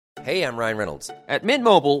Hey, I'm Ryan Reynolds. At Mint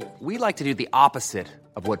Mobile, we like to do the opposite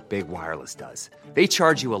of what Big Wireless does. They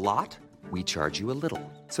charge you a lot, we charge you a little.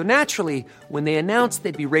 So naturally, when they announced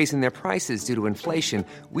they'd be raising their prices due to inflation,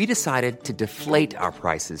 we decided to deflate our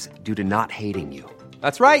prices due to not hating you.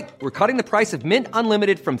 That's right. We're cutting the price of Mint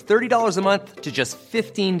Unlimited from $30 a month to just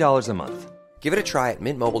 $15 a month. Give it a try at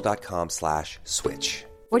mintmobile.com/switch.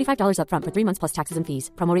 $45 up front for 3 months plus taxes and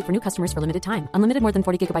fees. Promo rate for new customers for limited time. Unlimited more than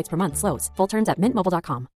 40 gigabytes per month. Slows full terms at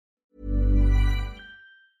mintmobile.com.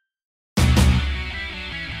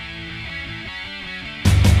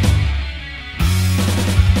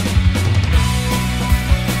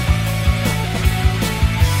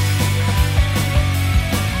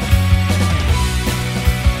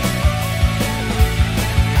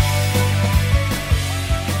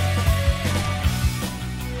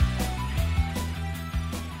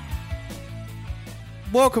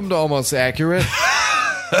 Welcome to Almost Accurate.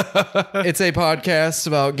 It's a podcast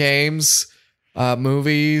about games,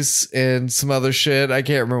 movies, and some other shit. I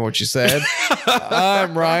can't remember what you said.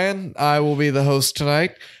 I'm Ryan. I will be the host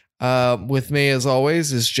tonight. With me, as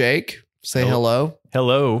always, is Jake. Say hello.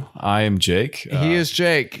 Hello, I am Jake. He is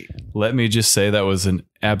Jake. Let me just say that was an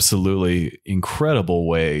absolutely incredible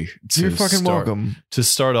way to You're fucking welcome. To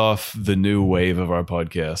start off the new wave of our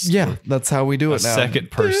podcast. Yeah, that's how we do it now.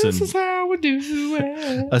 Second person. This is how we do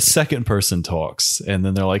it. A second person talks, and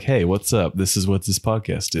then they're like, "Hey, what's up? This is what this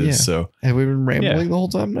podcast is." Yeah. So, have we been rambling the whole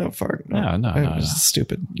time? No, fuck. No. It's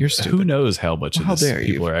stupid. You're stupid. Who knows how much of How this dare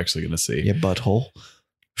people you. are actually going to see? You butthole.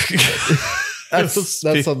 That's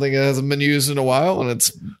something that hasn't been used in a while, and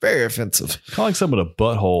it's very offensive. Calling someone a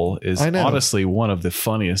butthole is I know. honestly one of the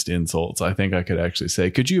funniest insults I think I could actually say.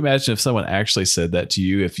 Could you imagine if someone actually said that to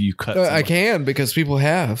you? If you cut, I can, because people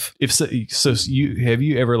have. If so, have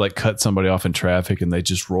you ever like cut somebody off in traffic and they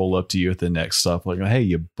just roll up to you at the next stop like, "Hey,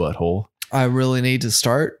 you butthole." I really need to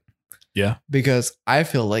start. Yeah, because I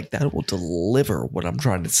feel like that will deliver what I'm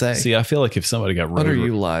trying to say. See, I feel like if somebody got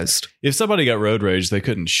underutilized, road rage, they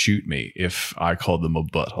couldn't shoot me if I called them a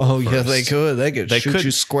butthole. Oh first. yeah, they could. They could shoot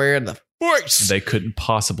you square in the face. They couldn't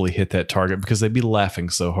possibly hit that target because they'd be laughing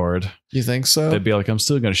so hard. You think so? They'd be like, "I'm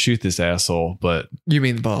still going to shoot this asshole," but you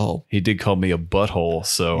mean the butthole? He did call me a butthole,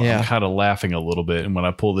 so I'm kind of laughing a little bit. And when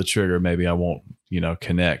I pull the trigger, maybe I won't,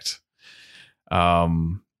 connect.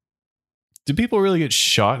 Do people really get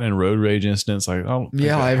shot in road rage incidents? Like,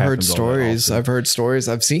 I've heard stories.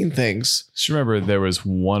 I've seen things. Just remember, there was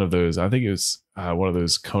one of those. I think it was one of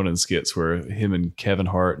those Conan skits where him and Kevin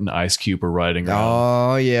Hart and Ice Cube were riding around.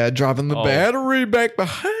 Oh yeah, dropping the battery back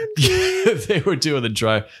behind you. They were doing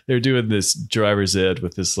They were doing this driver's ed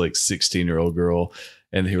with this like 16-year-old girl.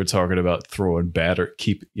 And they were talking about throwing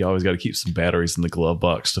you always got to keep some batteries in the glove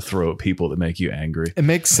box to throw at people that make you angry. It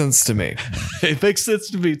makes sense to me. It makes sense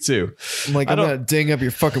to me too. I'm gonna ding up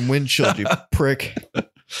your fucking windshield, you prick.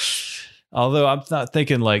 Although I'm not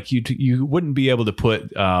thinking like you wouldn't be able to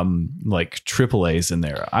put like AAAs in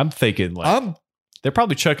there. I'm thinking like they're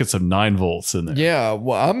probably chucking some 9 volts in there. Yeah,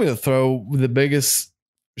 well, I'm gonna throw the biggest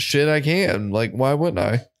shit I can. Like, why wouldn't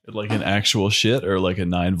I? Like an actual shit or like a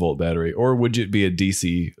 9-volt battery? Or would it be a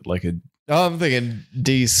DC like a... I'm thinking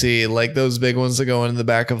DC, like those big ones that go in the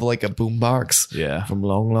back of like a boombox. Yeah. From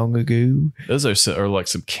long ago. Those are like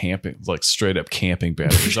some camping, like straight up camping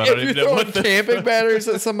batteries. I don't even know what camping batteries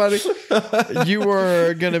at somebody. You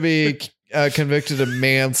were going to be convicted of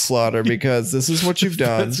manslaughter because this is what you've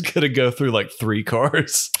done. It's going to go through like 3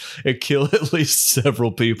 cars and kill at least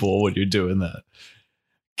several people when you're doing that.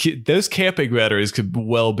 Those camping batteries could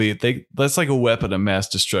well be that's like a weapon of mass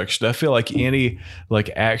destruction. I feel like any like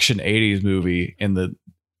action 80s movie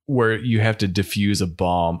where you have to defuse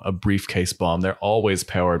a briefcase bomb, they're always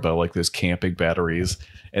powered by like those camping batteries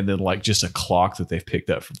and then like just a clock that they've picked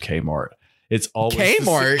up from Kmart. It's always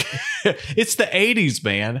Kmart. It's the 80s,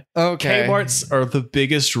 man. Okay. Kmart's are the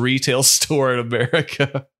biggest retail store in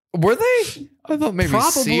America. Were they? I thought maybe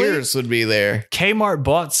Probably. Sears would be there. Kmart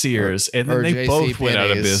bought Sears, and then they both went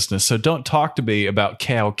out of business. So don't talk to me about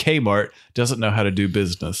how Kmart doesn't know how to do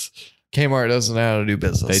business. Kmart doesn't know how to do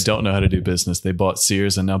business. They don't know how to do business. They bought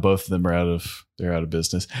Sears, and now both of them are out of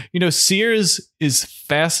business. Sears is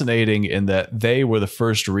fascinating in that they were the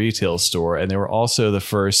first retail store, and they were also the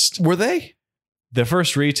first. Were they? The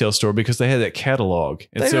first retail store because they had that catalog.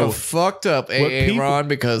 And they done fucked up Ron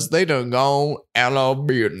because they done gone out of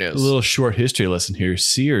business. A little short history lesson here.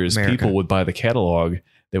 Sears, people would buy the catalog.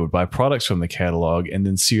 They would buy products from the catalog. And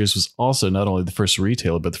then Sears was also not only the first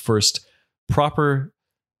retailer, but the first proper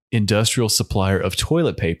industrial supplier of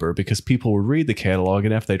toilet paper because people would read the catalog,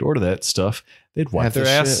 and after they'd order that stuff, they'd wipe Have their the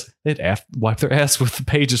ass. Wipe their ass with the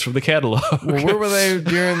pages from the catalog. Well, where were they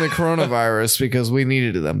during the coronavirus? Because we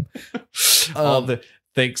needed them.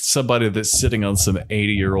 Thanks somebody that's sitting on some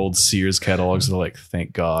 80-year-old Sears catalogs. They're like,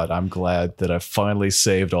 thank God, I'm glad that I finally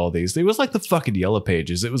saved all these. It was like the fucking Yellow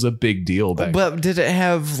Pages. It was a big deal back then. But did it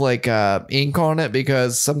have like ink on it?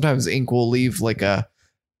 Because sometimes ink will leave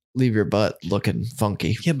your butt looking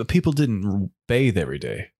funky. Yeah, but people didn't bathe every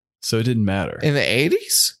day, so it didn't matter. In the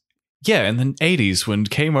 80s? Yeah, in the 80s when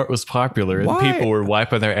Kmart was popular and Why? people were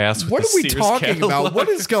wiping their ass with What the are we Sears talking catalog. about? What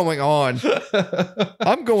is going on?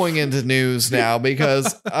 I'm going into news now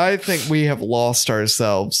because I think we have lost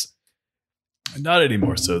ourselves. Not any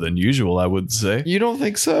more so than usual, I would say. You don't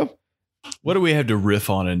think so? What do we have to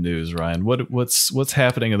riff on in news, Ryan? What's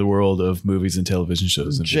happening in the world of movies and television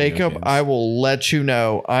shows? And video Jacob, games? I will let you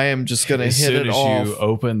know. I am just going to as hit soon it as off. you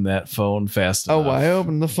open that phone fast enough. Oh, I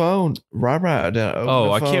opened the phone. Right.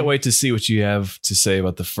 I can't wait to see what you have to say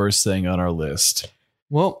about the first thing on our list.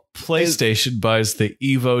 Well, PlayStation buys the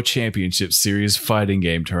Evo Championship Series fighting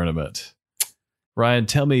game tournament. Ryan,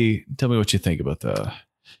 tell me what you think about that.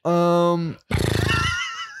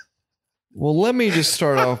 Well, let me just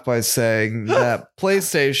start off by saying that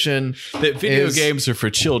PlayStation That video is- games are for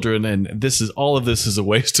children, and all of this is a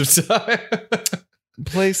waste of time.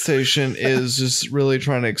 PlayStation is just really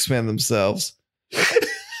trying to expand themselves.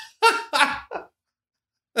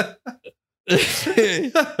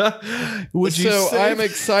 Would you So say? I'm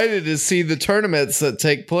excited to see the tournaments that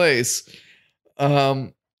take place.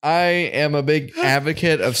 I am a big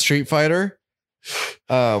advocate of Street Fighter.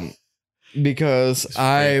 Because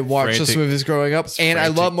I watched those movies growing up, and I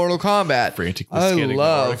love Mortal Kombat. frantically I scanning the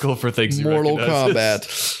love article for things he Mortal recognizes.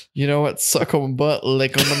 Kombat. You know what? Suck on my butt,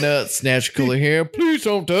 lick on my nuts, snatch cooler hair. Please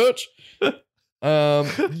don't touch.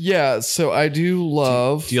 Yeah. So I do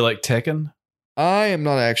love. Do you like Tekken? I am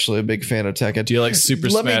not actually a big fan of Tekken. Do you like Super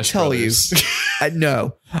Let me Smash tell Brothers? you.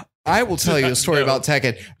 No. I will tell you a story No. about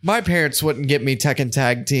Tekken. My parents wouldn't get me Tekken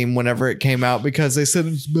Tag Team whenever it came out because they said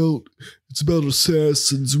it's about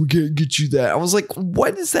assassins. We can't get you that. I was like,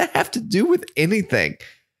 what does that have to do with anything?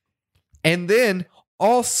 And then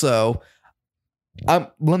also,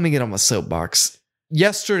 let me get on my soapbox.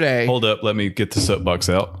 Yesterday, Hold up, let me get the soapbox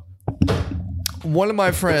out. one of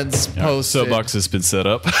my friends posted. Soapbox has been set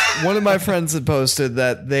up. One of my friends had posted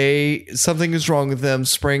that something is wrong with them.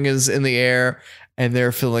 Spring is in the air and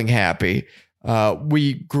they're feeling happy.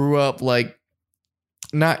 We grew up like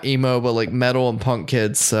not emo, but like metal and punk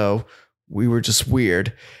kids. So we were just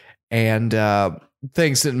weird and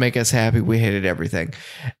things didn't make us happy. We hated everything.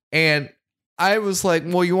 And I was like,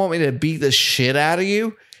 well, you want me to beat the shit out of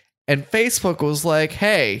you? And Facebook was like,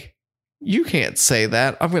 hey, you can't say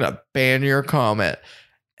that. I'm going to ban your comment.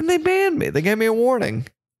 And they banned me. They gave me a warning.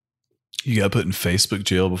 You got put in Facebook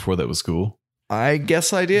jail before that was cool. I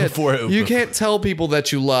guess I did. You can't tell people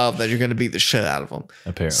that you love that you're going to beat the shit out of them.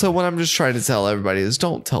 Apparently. So what I'm just trying to tell everybody is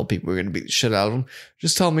don't tell people you're going to beat the shit out of them.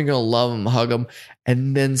 Just tell them you're going to love them, hug them,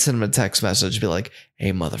 and then send them a text message. Be like,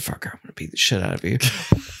 hey, motherfucker, I'm going to beat the shit out of you.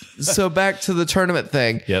 So back to the tournament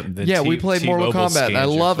thing. Yep, We played Mortal T-Mobile Kombat. And I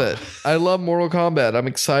scans your love phone. it. I love Mortal Kombat. I'm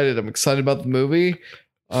excited. I'm excited about the movie.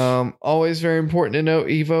 Always very important to note,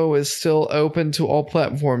 Evo is still open to all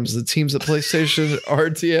platforms. The teams at PlayStation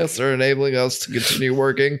RTS are enabling us to continue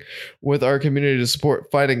working with our community to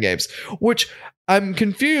support fighting games, which I'm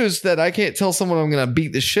confused that I can't tell someone I'm going to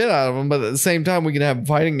beat the shit out of them, but at the same time, we can have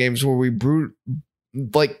fighting games where we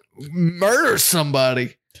murder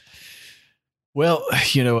somebody. Well,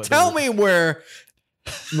 you know what? Tell me where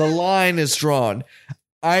the line is drawn.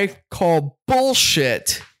 I call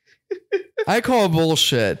bullshit.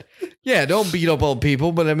 Yeah, don't beat up on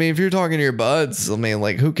people, but I mean, if you're talking to your buds, I mean,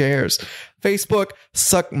 like, who cares? Facebook,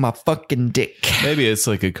 suck my fucking dick. Maybe it's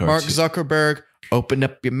like a cartoon. Mark Zuckerberg, open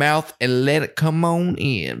up your mouth and let it come on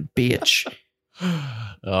in, bitch.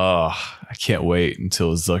 Oh, I can't wait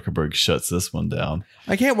until Zuckerberg shuts this one down.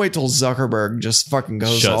 I can't wait till Zuckerberg just fucking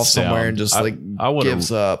goes Shuts off somewhere down. and just I wanna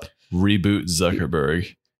gives up. Reboot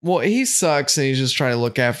Zuckerberg. Well, he sucks and he's just trying to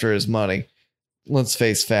look after his money. Let's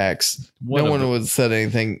face facts. No one would have said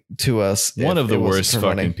anything to us. One if of the it wasn't worst for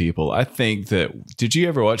fucking money. people. I think that. Did you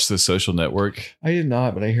ever watch The Social Network? I did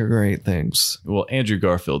not, but I hear great things. Well, Andrew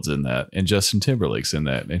Garfield's in that, and Justin Timberlake's in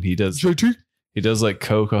that, and he does like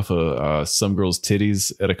coke off of some girl's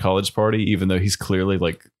titties at a college party, even though he's clearly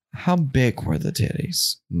like How big were the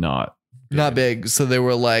titties? not Not big. So they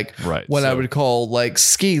were like right. what I So would call like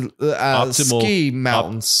ski mountains.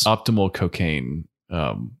 optimal cocaine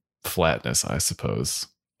flatness, I suppose.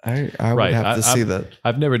 I would Right. have to see that.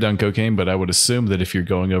 I've never done cocaine, but I would assume that if you're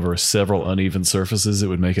going over several uneven surfaces, it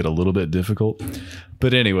would make it a little bit difficult.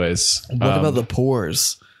 But anyways, What about the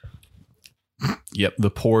pores? Yep,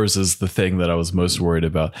 the pores is the thing that I was most worried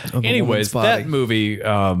about. Of a Anyways, woman's body. that movie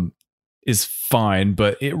is fine,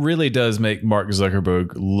 but it really does make Mark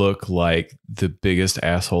Zuckerberg look like the biggest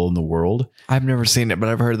asshole in the world. I've never seen it, but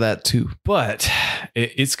I've heard that too. But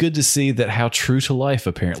it's good to see that how true to life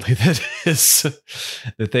apparently that is.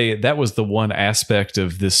 That was the one aspect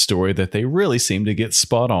of this story that they really seem to get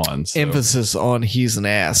spot on. So, Emphasis on he's an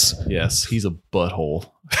ass. yes, he's a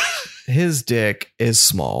butthole. His dick is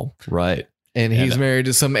small, Right. and he's And- married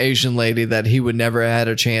to some Asian lady that he would never have had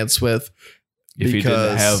a chance with. If he didn't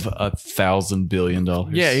Because- have $1,000 billion.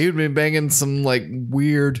 Yeah, he would be banging some like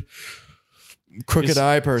weird crooked Is-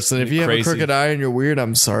 eye person. If isn't it you have a crazy? crooked eye and you're weird,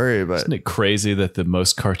 I'm sorry, but Isn't it crazy that the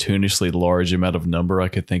most cartoonishly large amount of number I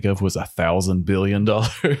could think of was $1,000 billion?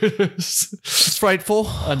 it's frightful.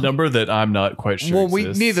 A number that I'm not quite sure. Well, we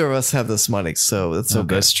exists. neither of us have this money, so it's Oh,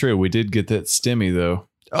 okay. that's true. We did get that stimmy though.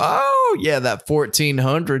 Oh yeah, that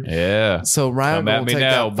 1,400. Yeah. So Ryan Come at will me take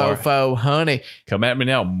now, that Mark. fofo honey. Come at me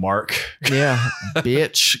now, Mark. Yeah,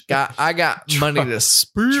 bitch. I got money to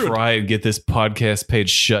spare. Try and get this podcast page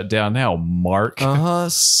shut down now, Mark.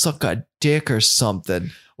 Suck a dick or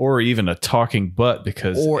something, Or even a talking butt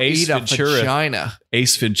because or Ace eat a Ventura, vagina.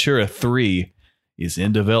 Ace Ventura 3 is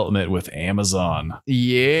in development with Amazon.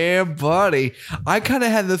 Yeah, buddy. I kind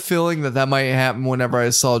of had the feeling that might happen whenever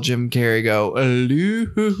I saw Jim Carrey go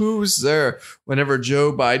loser whenever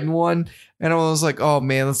Joe Biden won, and I was like, "Oh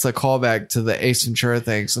man, that's a callback to the Ace Ventura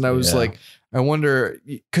things." And I was Yeah. like, "I wonder,"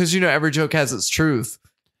 because every joke has its truth,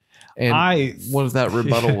 and what if that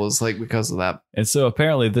rebuttal was like because of that? And so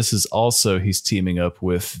apparently this is also, he's teaming up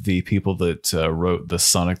with the people that wrote the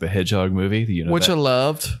Sonic the Hedgehog movie, Which I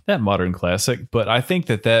loved. that modern classic. But I think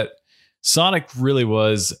that Sonic really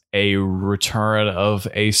was a return of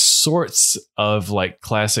a sorts of like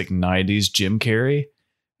classic 90s Jim Carrey.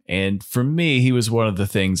 And for me, he was one of the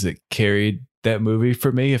things that carried that movie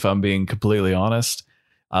for me, if I'm being completely honest.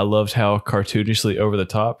 I loved how cartoonishly over the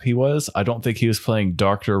top he was. I don't think he was playing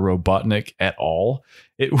Dr. Robotnik at all.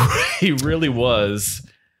 He really was.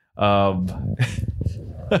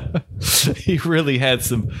 He really had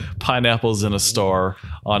some pineapples in a star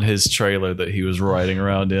on his trailer that he was riding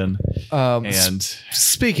around in. And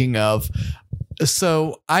Speaking of,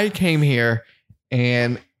 so I came here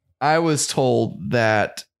and I was told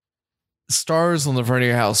that stars on the front of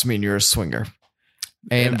your house mean you're a swinger.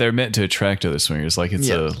 and they're meant to attract other swingers, like it's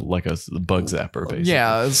Yeah. a bug zapper, basically.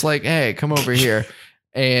 Yeah, it's like, hey, come over here.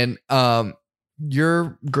 And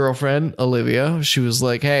your girlfriend, Olivia, she was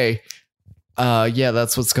like, hey, yeah,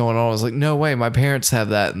 that's what's going on. I was like, no way, my parents have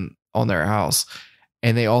that on their house.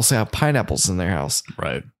 And they also have pineapples in their house.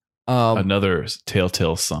 Right. Another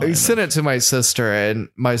telltale sign. I sent it to my sister, and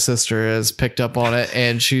my sister has picked up on it,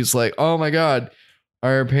 and she's like, oh my God,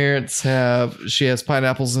 she has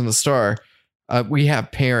pineapples in the star. We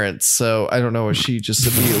have parents, so I don't know if she just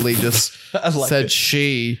immediately just said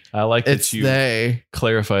it. I like it's that you they.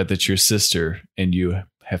 clarified that your sister and you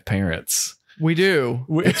have parents. We do.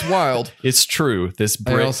 It's wild. It's true. This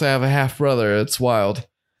I Brit, also have a half brother. It's wild.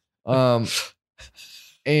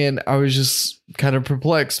 And I was just kind of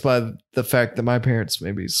perplexed by the fact that my parents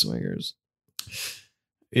may be swingers.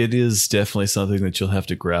 it is definitely something that you'll have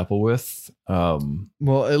to grapple with.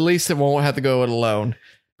 Well, at least it won't have to go it alone.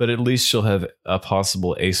 But at least you'll have a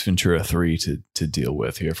possible Ace Ventura 3 to deal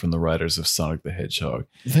with here from the writers of Sonic the Hedgehog.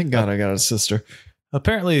 Thank God I got a sister.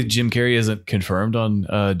 Apparently, Jim Carrey isn't confirmed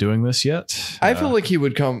on doing this yet. I feel like he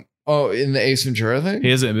would come. Oh, in the Ace Ventura thing?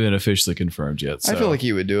 he hasn't been officially confirmed yet. So. I feel like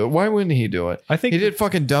he would do it. Why wouldn't he do it? I think He did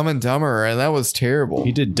fucking Dumb and Dumber, and that was terrible.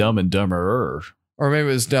 he did Dumb and Dumber. Or maybe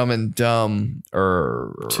it was Dumb and Dumb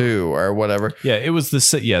 2 or whatever. Yeah, it was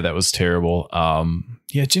that was terrible.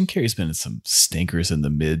 Yeah, Jim Carrey's been in some stinkers in the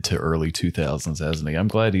mid to early 2000s, hasn't he? I'm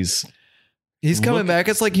glad he's Coming back.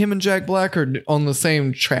 It's like him and Jack Black are on the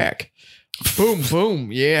same track. Boom,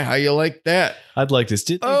 boom. Yeah, how you like that? I'd like this.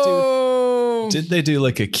 Did they do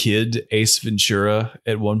like a kid Ace Ventura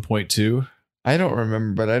at 1.2? I don't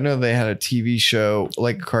remember, but I know they had a TV show,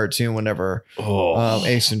 like a cartoon, whenever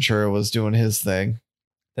Ace Ventura was doing his thing.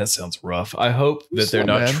 That sounds rough. I hope that they're So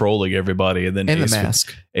not bad. trolling everybody, and then And Ace, the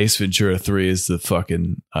mask. Ace Ventura 3 is the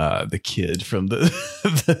fucking the kid from the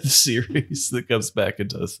the series that comes back and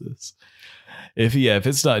does this. If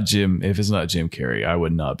it's not Jim Carrey, I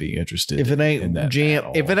would not be interested. If it in ain't that Jim, at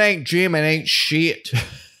all. if it ain't Jim, it ain't shit.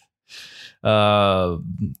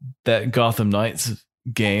 That Gotham Knights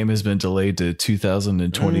game has been delayed to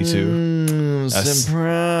 2022. Oh,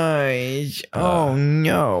 surprise. Oh,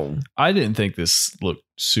 no. I didn't think this looked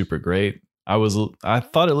super great. I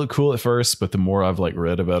thought it looked cool at first, but the more I've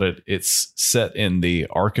read about it, it's set in the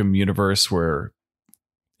Arkham universe where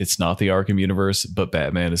it's not the Arkham universe, but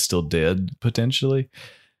Batman is still dead potentially,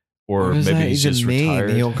 or maybe he's just retired.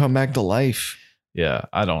 He'll come back to life. Yeah,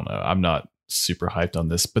 I don't know. I'm not super hyped on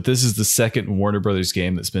this, but this is the second Warner Brothers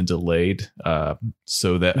game that's been delayed.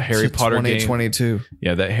 So that Harry Potter 2022. game,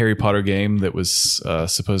 yeah, that Harry Potter game that was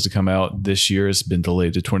supposed to come out this year has been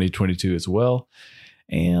delayed to 2022 as well.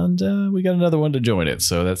 And we got another one to join it,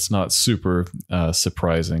 so that's not super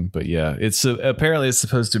surprising. But yeah, it's apparently it's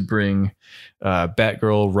supposed to bring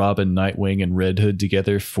Batgirl, Robin, Nightwing, and Red Hood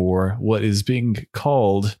together for what is being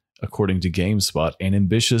called, according to GameSpot, an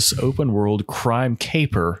ambitious open-world crime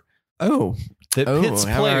caper. Oh, that pits I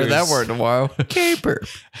haven't players. heard that word in a while. Caper.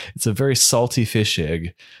 It's a very salty fish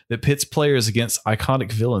egg that pits players against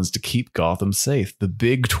iconic villains to keep Gotham safe. The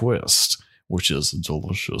big twist, which is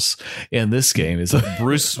delicious in this game, is that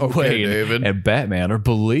Bruce Wayne David. and Batman are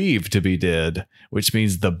believed to be dead, which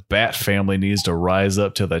means the Bat family needs to rise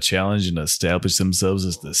up to the challenge and establish themselves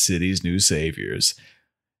as the city's new saviors.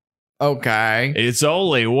 Okay. It's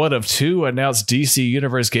only one of 2 announced DC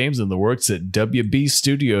Universe games in the works at WB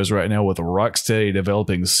Studios right now, with Rocksteady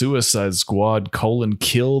developing Suicide Squad: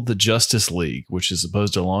 Kill the Justice League, which is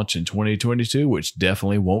supposed to launch in 2022, which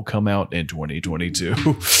definitely won't come out in 2022.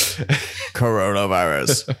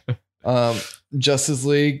 Coronavirus. Justice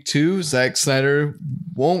League 2, Zack Snyder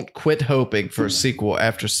won't quit hoping for a sequel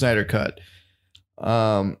after Snyder Cut.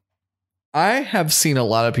 I have seen a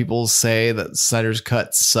lot of people say that Snyder's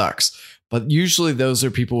Cut sucks, but usually those are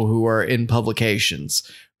people who are in publications,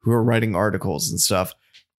 who are writing articles and stuff.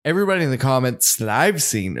 Everybody in the comments that I've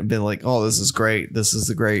seen have been like, oh, this is great. This is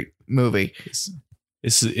a great movie.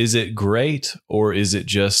 Is it great, or is it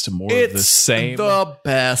just more of the same? The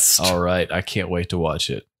best. All right. I can't wait to watch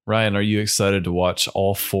it. Ryan, are you excited to watch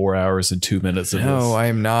all 4 hours and 2 minutes of this? No, I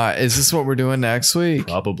am not. Is this what we're doing next week?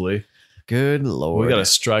 Probably. Good Lord. We got to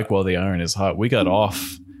strike while the iron is hot. We got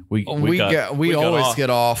off. We always get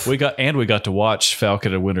off. We got to watch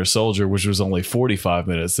Falcon and Winter Soldier, which was only 45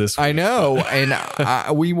 minutes this week. I know,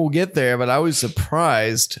 and we will get there, but I was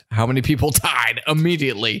surprised how many people died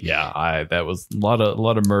immediately. Yeah, that was a lot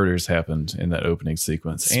of murders happened in that opening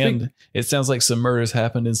sequence. And it sounds like some murders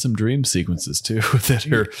happened in some dream sequences too that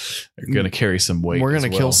are going to carry some weight. We're going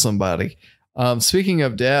to kill somebody. Speaking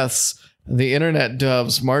of deaths, the internet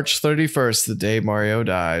dubs March 31st, the day Mario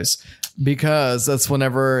dies, because that's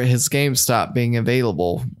whenever his game stopped being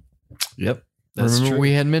available. Yep. That's Remember, true.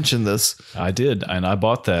 we had mentioned this. I did, and I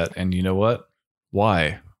bought that. And you know what?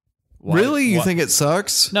 Why? Really? You think it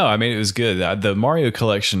sucks? No, I mean, it was good. The Mario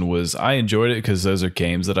collection I enjoyed it because those are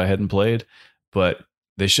games that I hadn't played, but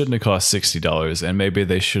they shouldn't have cost $60, and maybe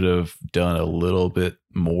they should have done a little bit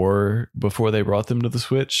more before they brought them to the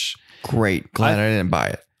Switch. Great. Glad I didn't buy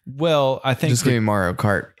it. Well, I think just give me Mario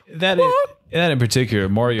Kart. That in particular,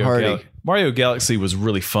 Mario Galaxy was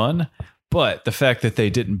really fun, but the fact that they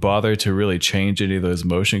didn't bother to really change any of those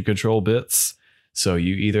motion control bits, so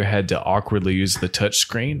you either had to awkwardly use the touch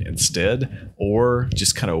screen instead, or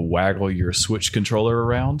just kind of waggle your Switch controller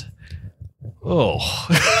around. Oh,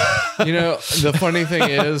 the funny thing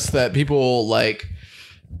is that people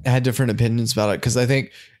had different opinions about it, because I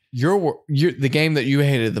think the game that you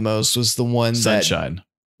hated the most was the one Sunshine.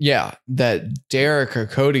 That Derek or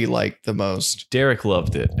Cody liked the most. Derek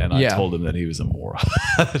loved it, and I told him that he was a moron.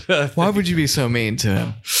 Why would you be so mean to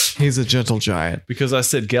him? He's a gentle giant. Because I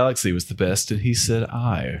said Galaxy was the best, and he said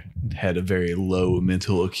I had a very low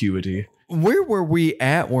mental acuity. Where were we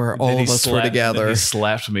at where all of us were together? He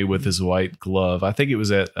slapped me with his white glove. I think it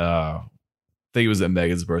was at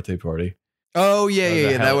Megan's birthday party. Oh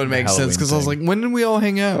yeah. That would make sense, because I was like, when did we all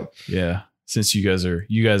hang out? Yeah. Since you guys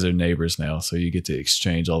are neighbors now, so you get to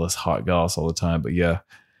exchange all this hot goss all the time. But yeah,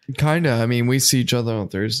 kind of. I mean, we see each other on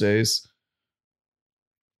Thursdays.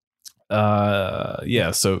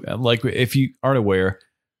 Yeah. So, if you aren't aware,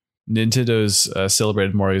 Nintendo's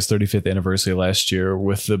celebrated Mario's 35th anniversary last year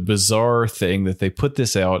with the bizarre thing that they put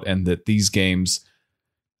this out, and that these games.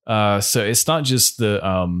 So it's not just the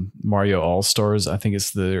Mario All Stars. I think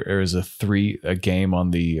there is a game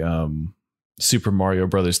on the Super Mario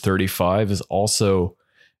Brothers 35 is also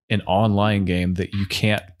an online game that you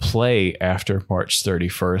can't play after March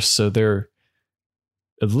 31st. So they're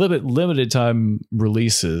limited time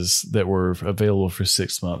releases that were available for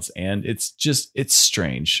 6 months, and it's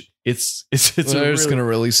strange. It's They're just gonna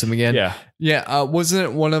release them again. Yeah.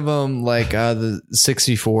 Wasn't one of them like the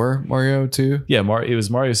 64 Mario too? Yeah, it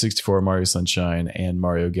was Mario 64, Mario Sunshine, and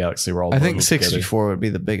Mario Galaxy were all. I think bundled 64 together. would be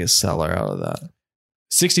the biggest seller out of that.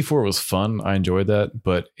 64 was fun. I enjoyed that,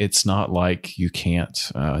 but it's not like you can't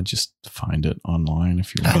just find it online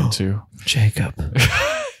if you want to. Jacob.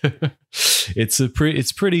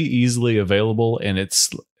 It's pretty easily available, and it's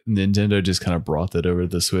Nintendo just kind of brought that over to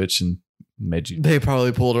the Switch and made you. They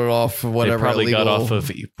probably pulled it off for whatever. They probably got illegal- off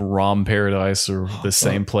of ROM Paradise or the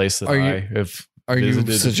same place that Are you- I have. Are you visited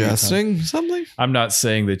a few suggesting something? I'm not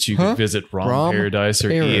saying that you Huh? could visit ROM ROM Paradise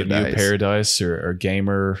or EMU Paradise. Paradise or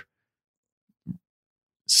Gamer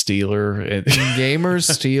Stealer. Gamer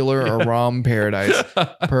Stealer or ROM Paradise.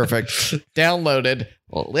 Perfect. Downloaded.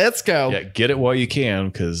 Well, let's go. Yeah, get it while you can,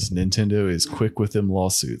 because Nintendo is quick with them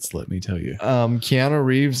lawsuits, let me tell you. Keanu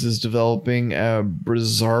Reeves is developing a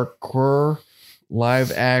Berserker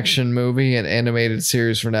live action movie and animated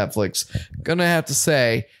series for Netflix. Gonna have to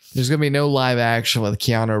say, there's gonna be no live action with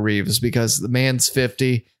Keanu Reeves because the man's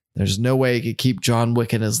 50. There's no way he could keep John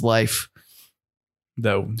Wick in his life.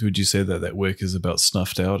 Would you say that wick is about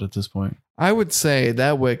snuffed out at this point? I would say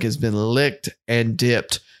that wick has been licked and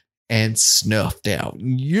dipped and snuffed out.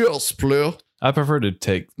 Yes, Blue. I prefer to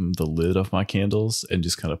take the lid off my candles and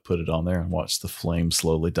just kind of put it on there and watch the flame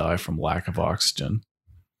slowly die from lack of oxygen.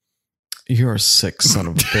 You're a sick son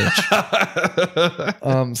of a bitch.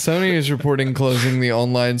 Sony is reporting closing the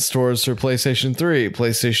online stores for PlayStation 3,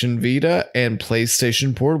 PlayStation Vita, and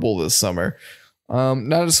PlayStation Portable this summer.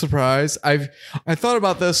 Not a surprise. I thought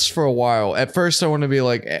about this for a while. At first, I want to be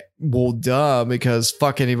like, well, duh, because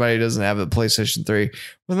fuck anybody who doesn't have a PlayStation 3.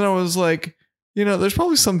 But then I was like, there's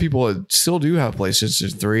probably some people that still do have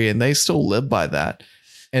PlayStation 3 and they still live by that.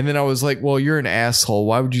 And then I was like, well, you're an asshole.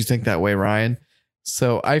 Why would you think that way, Ryan?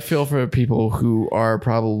 So I feel for people who are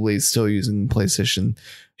probably still using PlayStation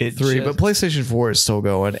 3, but PlayStation 4 is still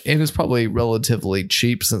going and it's probably relatively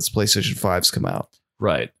cheap since PlayStation 5's come out.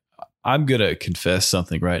 Right. I'm going to confess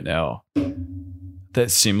something right now. That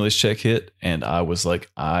stimulus check hit, and I was like,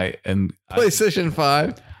 PlayStation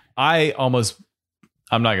 5. I'm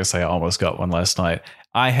not going to say I almost got one last night.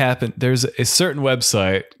 There's a certain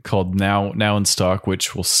website called Now in Stock,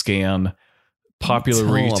 which will scan popular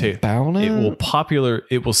retail.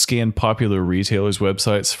 It will scan popular retailers'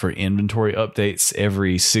 websites for inventory updates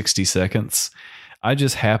every 60 seconds. I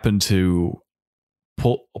just happened to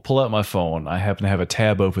pull out my phone. I happen to have a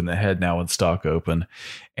tab open that had Now in Stock open,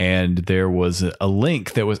 and there was a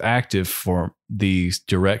link that was active for the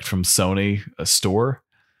direct from Sony store,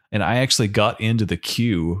 and I actually got into the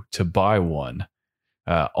queue to buy one,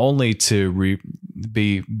 only to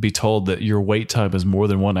be told that your wait time is more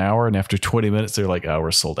than 1 hour, and after 20 minutes they're like, "Oh, we're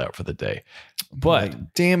sold out for the day." But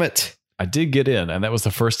like, damn it. I did get in, and that was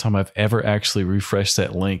the first time I've ever actually refreshed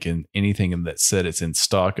that link in anything that said it's in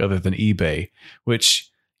stock other than eBay,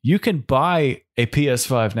 which you can buy a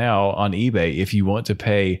PS5 now on eBay if you want to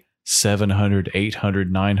pay $700,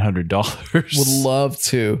 $800, $900. Would love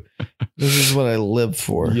to. This is what I live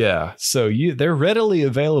for. Yeah, so they're readily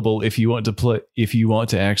available if you want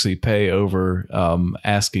to actually pay over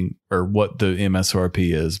asking or what the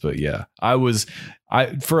MSRP is. But yeah,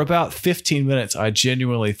 for about 15 minutes, I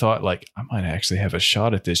genuinely thought like I might actually have a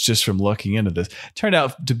shot at this just from looking into this. Turned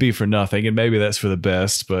out to be for nothing, and maybe that's for the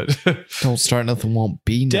best. But don't start nothing, won't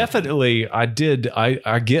be nothing. Definitely, I did.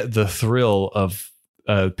 I get the thrill of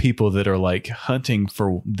people that are like hunting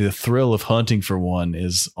for the thrill of hunting for one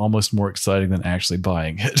is almost more exciting than actually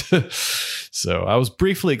buying it. So I was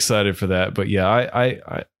briefly excited for that, but yeah,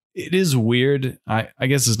 I it is weird. I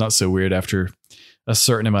guess it's not so weird after a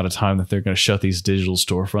certain amount of time that they're going to shut these digital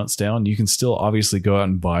storefronts down. You can still obviously go out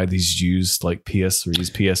and buy these used like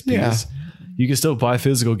PS3s, PSPs. Yeah. You can still buy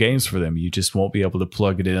physical games for them. You just won't be able to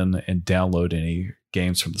plug it in and download any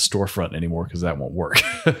games from the storefront anymore because that won't work.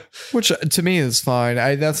 Which to me is fine.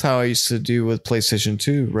 That's how I used to do with PlayStation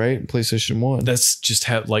 2, right? PlayStation 1. That's just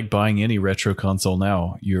like buying any retro console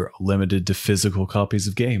now. You're limited to physical copies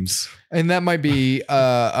of games. And that might be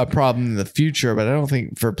a problem in the future, but I don't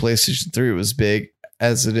think for PlayStation 3 it was big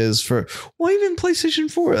as it is for, well, even PlayStation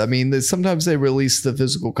 4. I mean, sometimes they release the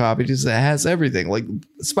physical copies that has everything, like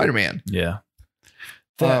Spider-Man. Yeah.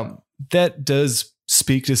 That does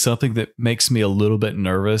speak to something that makes me a little bit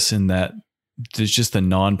nervous, in that there's just the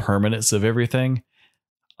non-permanence of everything.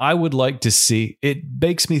 I would like to see, it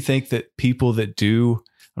makes me think that people that do,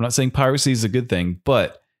 I'm not saying piracy is a good thing,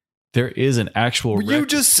 but There is an actual. You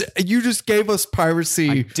just gave us piracy.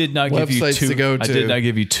 I did not give you websites two. to go to. I did not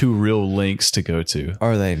give you two real links to go to.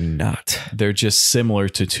 Are they not? They're just similar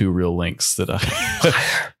to two real links that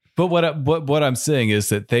I. But what I'm saying is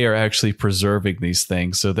that they are actually preserving these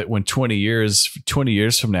things so that when 20 years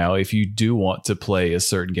from now, if you do want to play a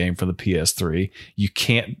certain game from the PS3, you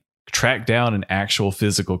can't track down an actual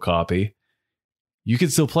physical copy. You can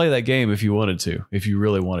still play that game if you wanted to, if you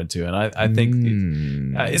really wanted to. And I think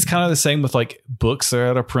it's kind of the same with like books that are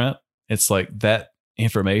out of print. It's like that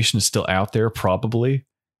information is still out there probably,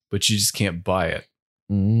 but you just can't buy it.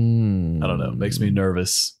 I don't know. It makes me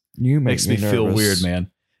nervous. Makes me feel weird,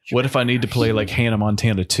 man. What if I need to play like Hannah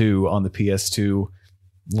Montana 2 on the PS2?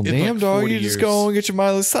 Well, damn, like dog, 40 you just years? go and get your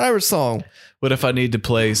Miley Cyrus song. What if I need to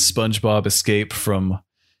play SpongeBob Escape from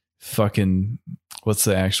fucking, what's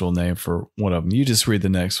the actual name for one of them? You just read the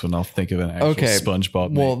next one. I'll think of an actual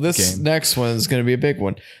SpongeBob Well, this game. next one is going to be a big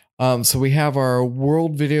one. So we have our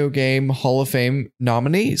World Video Game Hall of Fame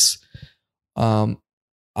nominees. I'm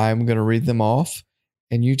going to read them off,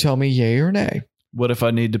 and you tell me yay or nay. What if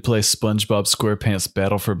I need to play SpongeBob SquarePants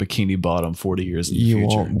Battle for Bikini Bottom 40 years in the future? You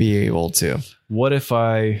won't be able to. What if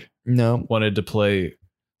I No. wanted to play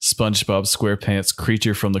SpongeBob SquarePants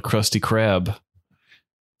Creature from the Krusty Krab?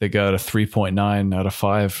 They got a 3.9 out of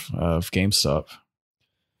 5 of GameStop.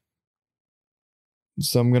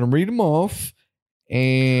 So I'm going to read them off.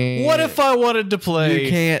 And What if I wanted to play You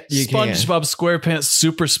can't. SpongeBob SquarePants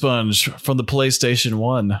Super Sponge from the PlayStation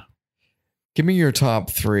 1? Give me your top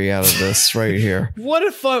 3 out of this right here. What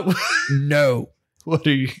if I... No. What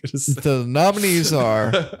are you going to say? The nominees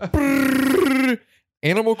are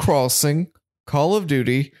Animal Crossing, Call of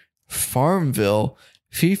Duty, Farmville,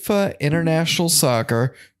 FIFA International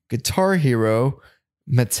Soccer, Guitar Hero,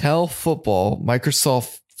 Mattel Football,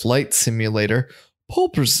 Microsoft Flight Simulator,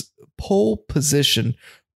 Pole Position,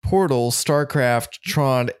 Portal, StarCraft,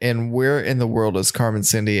 Tron, and Where in the World is Carmen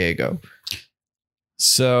Sandiego?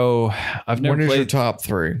 So I've never What is your played... top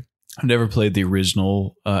 3? I've never played the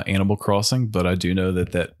original Animal Crossing, but I do know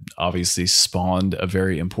that obviously spawned a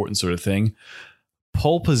very important sort of thing.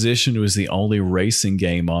 Pole Position was the only racing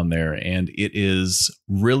game on there, and it is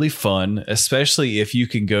really fun, especially if you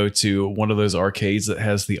can go to one of those arcades that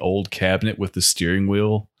has the old cabinet with the steering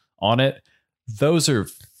wheel on it. Those are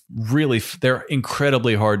they're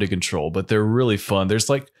incredibly hard to control, but they're really fun. There's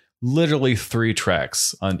like literally 3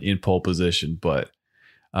 tracks in Pole Position, but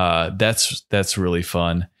that's really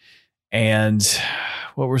fun. And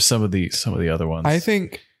what were some of the other ones? I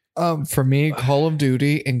think for me, Call of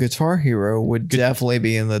Duty and Guitar Hero would definitely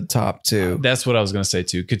be in the top 2. That's what I was going to say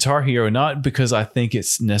too. Guitar Hero, not because I think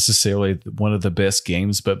it's necessarily one of the best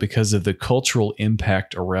games, but because of the cultural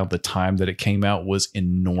impact around the time that it came out was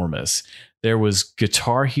enormous. There was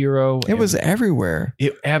Guitar Hero. It was everywhere.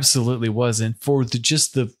 It absolutely was. And for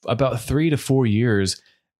just about 3 to 4 years,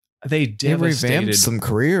 they devastated revamped some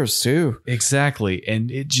careers too. Exactly.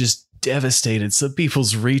 And it just devastated some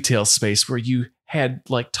people's retail space where you had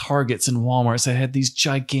like Targets and Walmarts that had these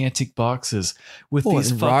gigantic boxes with these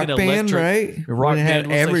fucking Rock Band, electric. right? Rock It had Band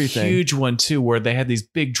was everything. a huge one too, where they had these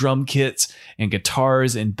big drum kits and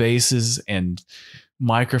guitars and basses and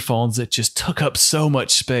microphones that just took up so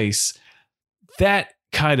much space. That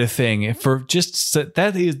kind of thing,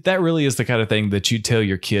 that really is the kind of thing that you tell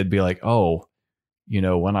your kid, be like, oh,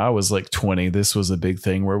 when I was like 20, this was a big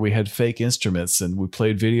thing where we had fake instruments and we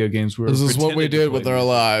played video games. This is what we did with our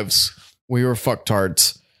lives. We were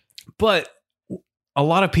fucktards. But a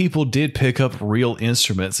lot of people did pick up real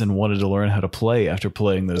instruments and wanted to learn how to play after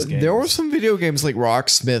playing those games. There were some video games like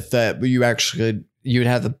Rocksmith that you'd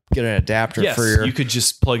have to get an adapter yes, for your. you could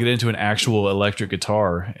just plug it into an actual electric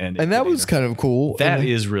guitar, and that was kind of cool. That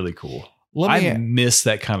is really cool. I miss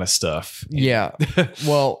that kind of stuff. Yeah.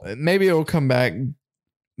 Well, maybe it'll come back,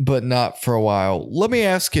 but not for a while. Let me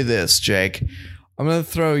ask you this, Jake. I'm going to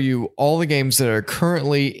throw you all the games that are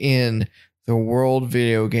currently in the World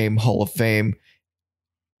Video Game Hall of Fame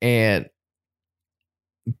and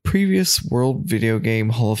previous World Video Game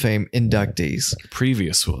Hall of Fame inductees.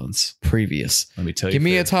 Previous ones. Let me tell you. Give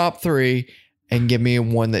me a top 3 and give me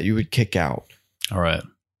one that you would kick out. All right.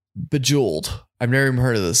 Bejeweled. I've never even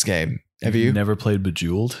heard of this game. Have you? Never played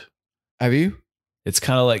Bejeweled? Have you? It's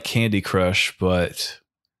kind of like Candy Crush, but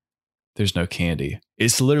there's no candy.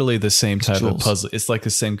 It's literally the same type of puzzle. It's like the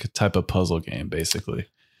same type of puzzle game, basically.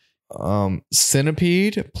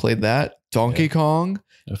 Centipede, played that. Donkey Kong,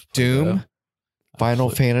 Doom, Final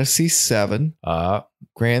Fantasy 7,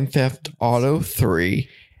 Grand Theft Auto 3,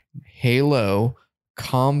 Halo,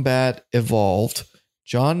 Combat Evolved,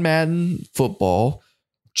 John Madden Football,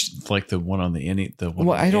 Like the one on the the one.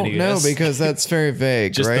 Well, on the I don't know NES? because that's very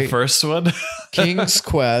vague, Just right? the first one. King's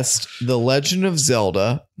Quest, The Legend of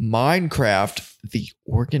Zelda, Minecraft, The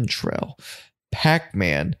Oregon Trail,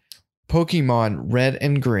 Pac-Man, Pokemon Red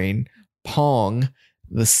and Green, Pong,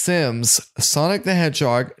 The Sims, Sonic the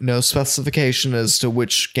Hedgehog, no specification as to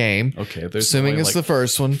which game, Okay, there's assuming only it's like the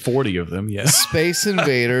first one, 40 of them. Yes. Space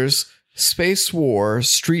Invaders, Space War,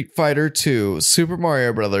 Street Fighter 2, Super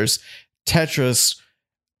Mario Brothers, Tetris,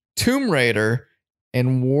 Tomb Raider,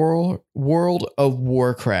 and World of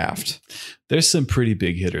Warcraft. There's some pretty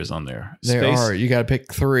big hitters on there. There are. You got to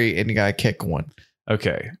pick 3 and you got to kick one.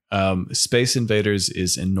 Okay. Space Invaders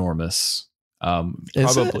is enormous.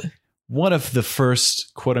 Is Probably it? one of the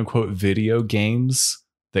first quote unquote video games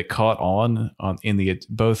that caught on in the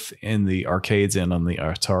both in the arcades and on the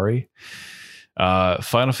Atari.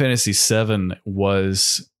 Final Fantasy VII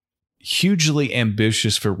was hugely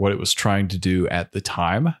ambitious for what it was trying to do at the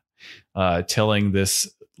time, telling this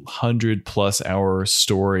 100+ hour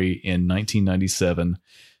story in 1997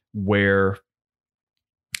 where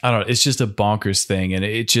I don't know, it's just a bonkers thing. And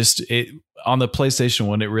it on the PlayStation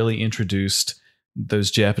 1, it really introduced those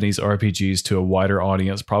Japanese RPGs to a wider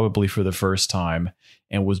audience, probably for the first time,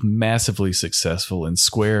 and was massively successful. And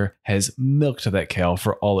Square has milked that cow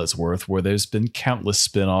for all it's worth, where there's been countless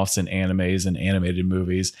spin-offs and animes and animated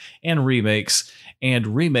movies and remakes of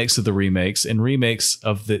the remakes and remakes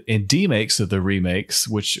of the and demakes of the remakes,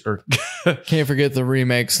 which are Can't forget the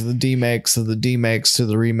remakes of the demakes of the demakes to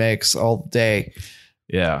the remakes all day.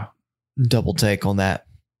 yeah. Double take on that.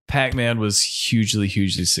 Pac-Man was hugely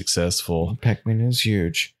successful. Pac-Man is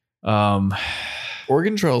huge.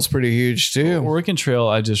 Oregon Trail is pretty huge too. Oregon Trail,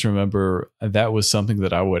 I just remember that was something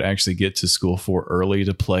that I would actually get to school for early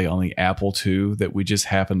to play on the Apple II that we just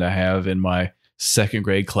happened to have in my second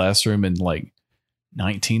grade classroom in like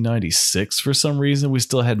 1996 for some reason. We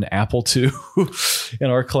still had an Apple II in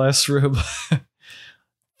our classroom.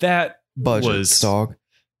 That Budget, dog.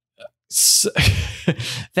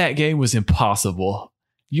 That game was impossible.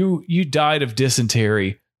 You died of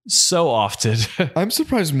dysentery so often. I'm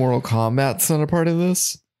surprised Mortal Kombat's not a part of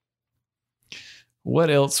this. What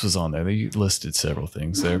else was on there? They listed several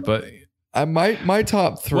things there, but My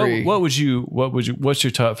top 3. what's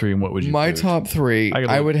your top 3 and what would you My put? top 3,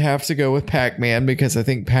 I would have to go with Pac-Man because I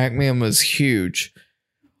think Pac-Man was huge.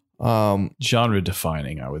 Genre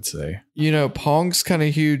defining, I would say. Pong's kind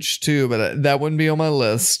of huge too, but that wouldn't be on my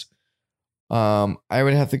list. I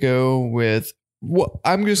would have to go with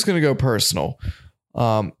I'm just going to go personal.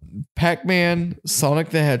 Pac-Man, Sonic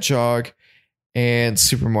the Hedgehog, and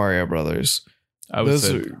Super Mario Brothers. Those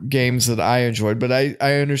are games that I enjoyed, but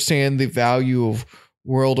I understand the value of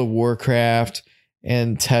World of Warcraft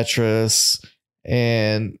and Tetris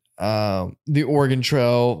and the Oregon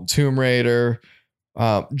Trail, Tomb Raider,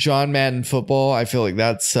 John Madden Football. I feel like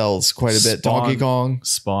that sells quite a bit. Donkey Kong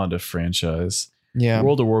spawned a franchise. Yeah.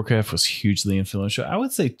 World of Warcraft was hugely influential. I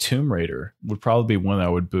would say Tomb Raider would probably be one I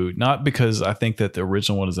would boot. Not because I think that the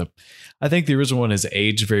original one I think the original one has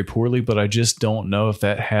aged very poorly, but I just don't know if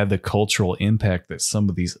that had the cultural impact that some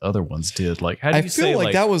of these other ones did. Like, how do you say, feel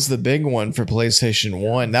like that was the big one for PlayStation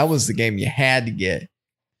 1. That was the game you had to get.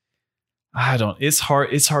 It's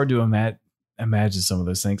hard to imagine some of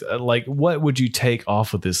those things. Like, what would you take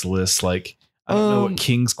off of this list? Like, I don't know what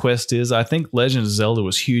King's Quest is. I think Legend of Zelda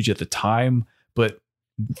was huge at the time, but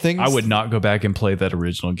I would not go back and play that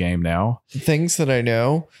original game now. Things that I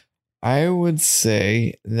know, I would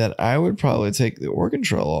say that I would probably take the Oregon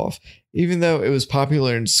Trail off, even though it was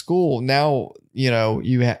popular in school. Now,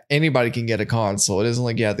 anybody can get a console. It isn't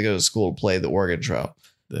like you have to go to school to play the Oregon Trail.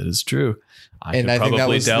 That is true. I think probably that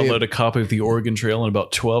was download a copy of the Oregon Trail in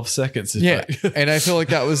about 12 seconds. And I feel like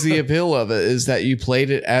that was the appeal of it, is that you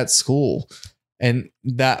played it at school, and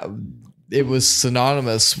that it was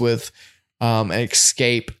synonymous with an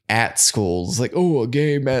escape at school. It's like, a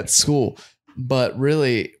game at school. But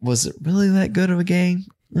really, was it really that good of a game?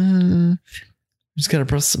 Just gotta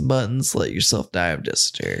press some buttons, let yourself die of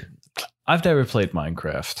dysentery. I've never played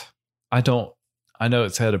Minecraft. I know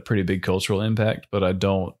it's had a pretty big cultural impact, but I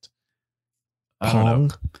don't know.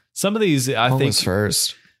 Some of these, I think was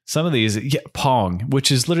first. Some of these, Pong,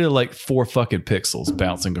 which is literally like 4 fucking pixels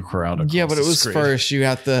bouncing around. Yeah, but it was first. You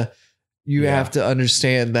have to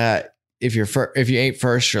understand that if you ain't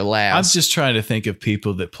first, you're last. I'm just trying to think of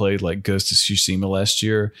people that played like Ghost of Tsushima last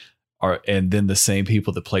year, and then the same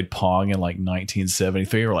people that played Pong in like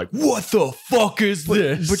 1973 were like, "What the fuck is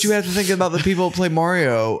this?" But you have to think about the people that play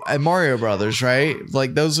Mario and Mario Brothers, right?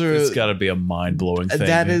 Like those are. It's got to be a mind blowing thing.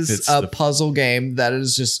 That is a puzzle game that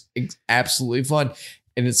is just absolutely fun,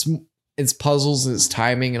 and it's puzzles and it's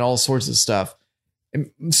timing and all sorts of stuff.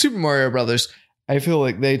 And Super Mario Brothers, I feel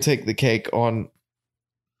like they take the cake on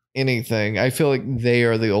anything. I feel like they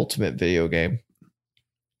are the ultimate video game.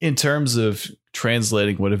 In terms of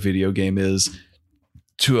translating what a video game is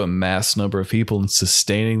to a mass number of people and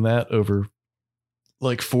sustaining that over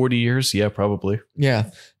like 40 years, yeah, probably. Yeah,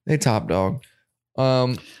 they top dog.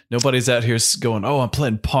 Nobody's out here going, "Oh, I'm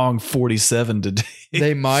playing Pong 47 today."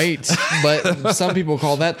 They might, but some people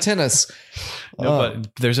call that tennis. No,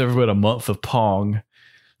 but there's ever been a month of Pong.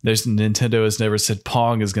 Nintendo has never said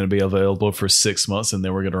Pong is going to be available for 6 months, and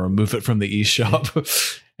then we're going to remove it from the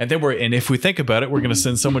eShop. and if we think about it, we're going to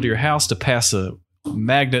send someone to your house to pass a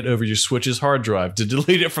magnet over your Switch's hard drive to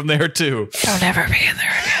delete it from there too. It'll never be in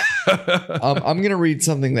there again. I'm going to read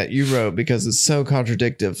something that you wrote because it's so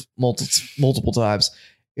contradictive multiple times.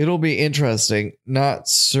 It'll be interesting, not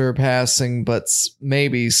surpassing, but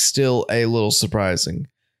maybe still a little surprising.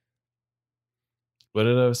 What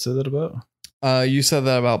did I say that about? You said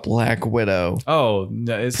that about Black Widow. Oh,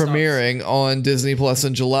 no, it's premiering on Disney Plus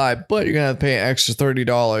in July, but you're gonna have to pay an extra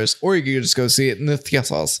 $30, or you can just go see it in the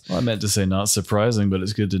theaters. Well, I meant to say not surprising, but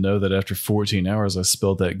it's good to know that after 14 hours, I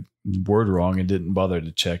spelled that word wrong and didn't bother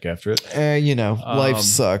to check after it. Life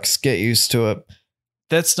sucks. Get used to it.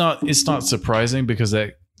 It's not surprising because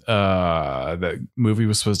that movie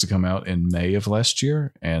was supposed to come out in May of last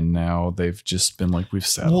year, and now they've just been like, we've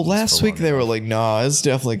sat. Well, last week they were like, "Nah, it's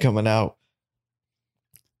definitely coming out."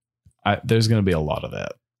 There's going to be a lot of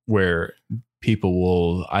that where people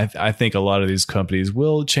will, I think a lot of these companies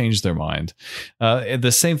will change their mind.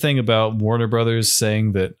 The same thing about Warner Brothers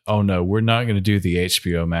saying that, oh no, we're not going to do the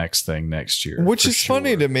HBO Max thing next year. Which is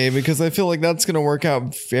funny to me because I feel like that's going to work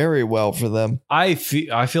out very well for them. I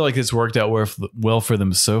feel like it's worked out well for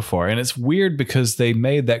them so far. And it's weird because they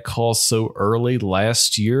made that call so early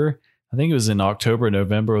last year. I think it was in October,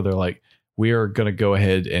 November, where they're like, we are going to go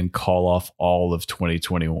ahead and call off all of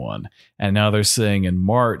 2021. And now they're saying in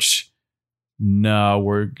March, no,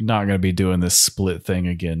 we're not going to be doing this split thing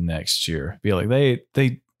again next year. Be like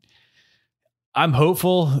I'm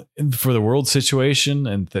hopeful for the world situation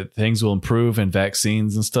and that things will improve and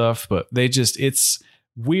vaccines and stuff, but it's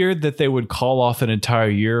weird that they would call off an entire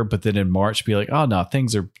year, but then in March be like, oh no,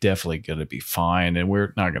 things are definitely going to be fine. And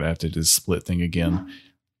we're not going to have to do this split thing again.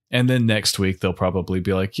 And then next week they'll probably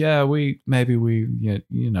be like, yeah, we'll be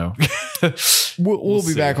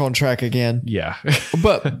back on track again. Yeah.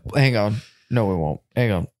 But hang on. No, we won't.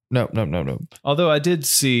 Hang on. No. Although I did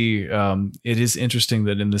see, it is interesting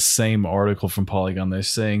that in the same article from Polygon, they're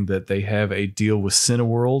saying that they have a deal with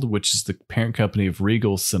Cineworld, which is the parent company of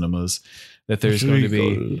Regal Cinemas, that there's going to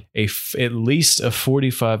be at least a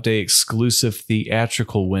 45-day exclusive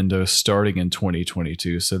theatrical window starting in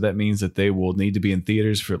 2022. So that means that they will need to be in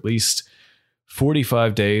theaters for at least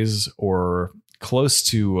 45 days or close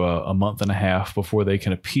to a month and a half before they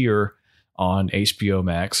can appear on HBO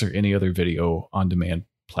Max or any other video on demand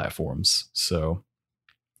platforms. So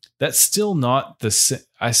that's still not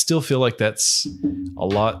I still feel like that's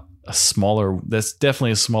that's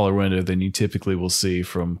definitely a smaller window than you typically will see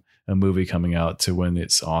from a movie coming out to when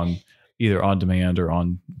it's on either on demand or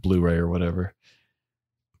on Blu-ray or whatever.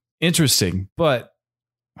 Interesting, but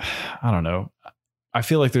I don't know. I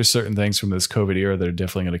feel like there's certain things from this COVID era that are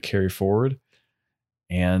definitely going to carry forward.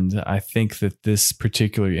 And I think that this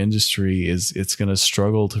particular industry it's going to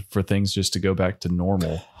struggle for things just to go back to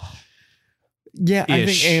normal. Yeah, I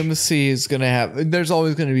think AMC is going to have, there's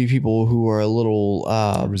always going to be people who are a little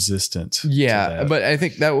resistant. Yeah, but I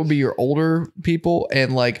think that would be your older people.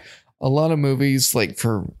 And like a lot of movies, like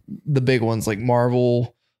for the big ones like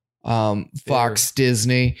Marvel, Fox,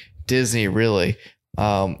 Disney really.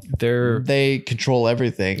 They control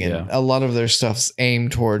everything, and a lot of their stuff's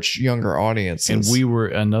aimed towards younger audiences. And we were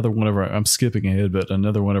I'm skipping ahead, but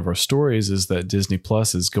another one of our stories is that Disney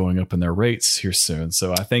Plus is going up in their rates here soon.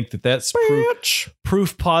 So I think that's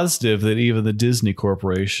proof positive that even the Disney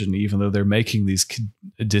Corporation, even though they're making these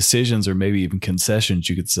decisions or maybe even concessions,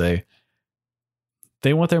 you could say,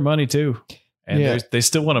 they want their money too, and they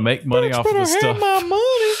still want to make money off of the stuff. My money.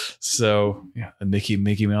 So yeah, a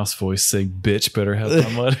Mickey Mouse voice saying, "Bitch, better have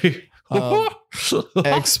my money."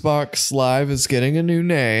 Xbox Live is getting a new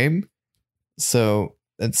name, so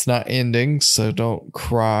it's not ending. So don't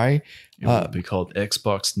cry. It will be called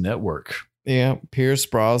Xbox Network. Yeah, Pierce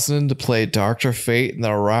Brosnan to play Dr. Fate in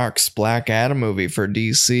the Rock's Black Adam movie for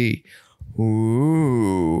DC.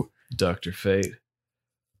 Ooh, Dr. Fate.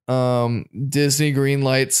 Disney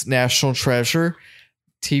greenlights National Treasure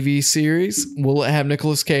TV series. Will it have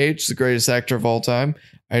Nicolas Cage, the greatest actor of all time?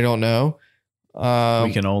 I don't know.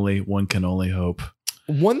 One can only hope.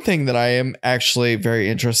 One thing that I am actually very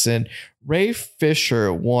interested in, Ray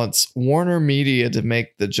Fisher wants Warner Media to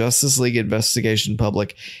make the Justice League investigation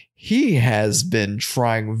public. He has been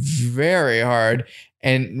trying very hard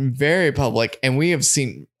and very public, and we have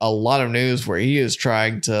seen a lot of news where he is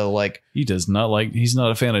trying to like. He's not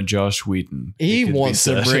a fan of Josh Whedon. He wants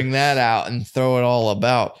to bring that out and throw it all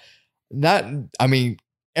about.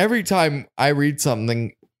 Every time I read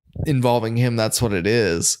something involving him, that's what it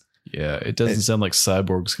is. Yeah, it doesn't sound like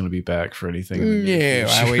Cyborg's going to be back for anything. In the near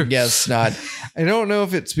future. I would guess not. I don't know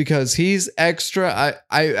if it's because he's extra.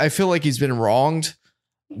 I feel like he's been wronged,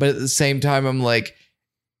 but at the same time, I'm like,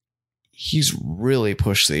 he's really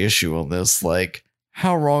pushed the issue on this. Like,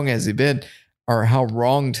 how wrong has he been? Or how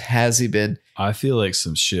wronged has he been? I feel like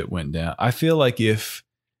some shit went down. I feel like if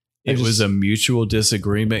it was a mutual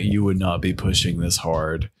disagreement, you would not be pushing this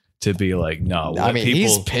hard to be like, no, people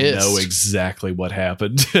he's pissed. Know exactly what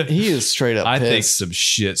happened. He is straight up pissed. I think some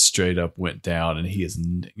shit straight up went down, and he is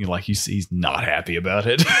he's not happy about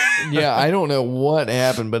it. Yeah, I don't know what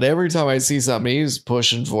happened, but every time I see something, he's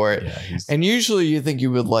pushing for it. Yeah, and usually you think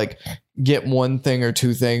you would like get one thing or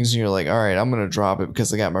two things, and you're like, all right, I'm going to drop it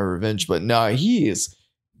because I got my revenge. But no, he is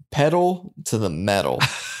pedal to the metal.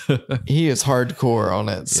 He is hardcore on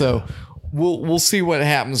it. Yeah. So we'll see what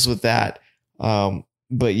happens with that.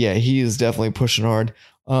 But yeah, he is definitely pushing hard.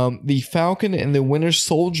 The Falcon and the Winter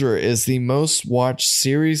Soldier is the most watched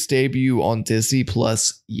series debut on Disney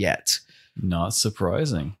Plus yet. Not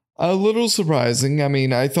surprising. A little surprising. I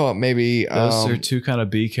mean, I thought maybe those are two kind of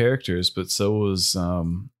B characters, but so was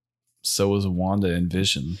Wanda and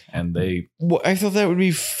Vision, and they. Well, I thought that would be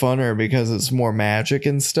funner because it's more magic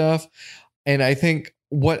and stuff, and I think.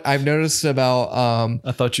 What I've noticed about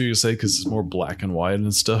I thought you were going to say because it's more black and white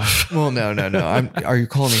and stuff. Well, no. Are you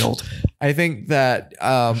calling me old? I think that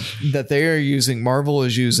that they are using Marvel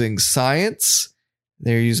is using science,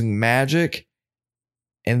 they're using magic,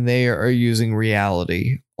 and they are using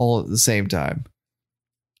reality all at the same time.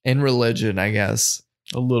 And religion, I guess.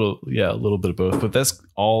 A little bit of both. But that's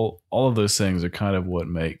all of those things are kind of what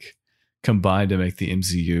combined to make the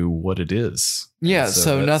MCU what it is. Yeah,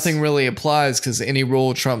 so nothing really applies because any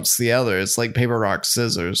rule trumps the other. It's like paper, rock,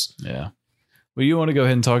 scissors. Yeah. Well, you want to go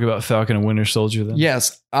ahead and talk about Falcon and Winter Soldier then?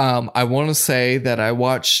 Yes. I want to say that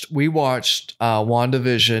we watched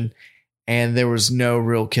WandaVision, and there was no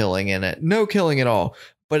real killing in it. No killing at all.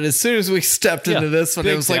 But as soon as we stepped into this one,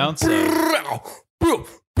 it was like boom,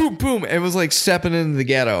 boom, boom. It was like stepping into the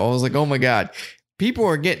ghetto. I was like, oh my God. People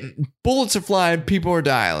are getting bullets are flying, people are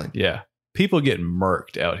dying. Yeah. People getting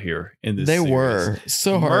murked out here in this series. Were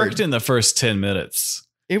so hard. Murked in the first 10 minutes.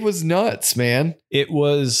 It was nuts, man.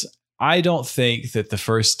 I don't think that the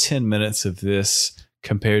first 10 minutes of this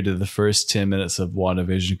compared to the first 10 minutes of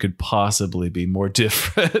WandaVision could possibly be more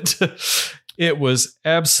different. It was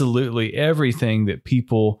absolutely everything that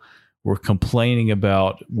people were complaining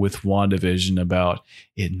about with WandaVision about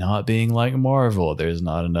it not being like Marvel. There's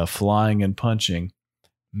not enough flying and punching.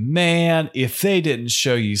 Man, if they didn't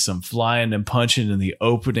show you some flying and punching in the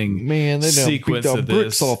opening sequence of this,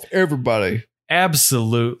 bricks off everybody.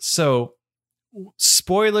 Absolute. So,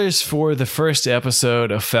 spoilers for the first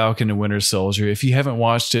episode of Falcon and Winter Soldier. If you haven't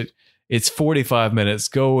watched it, it's 45 minutes.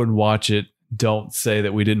 Go and watch it. Don't say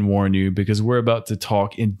that we didn't warn you because we're about to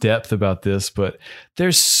talk in depth about this, but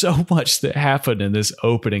there's so much that happened in this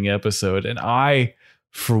opening episode. And I,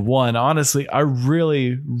 for one, honestly, I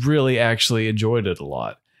really, really actually enjoyed it a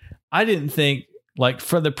lot. I didn't think, like,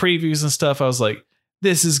 from the previews and stuff, I was like,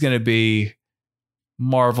 this is going to be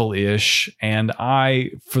Marvel-ish. And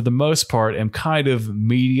I, for the most part, am kind of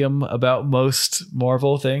medium about most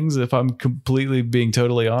Marvel things, if I'm completely being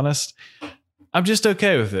totally honest. I'm just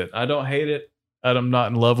okay with it. I don't hate it. I'm not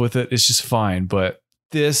in love with it. It's just fine. But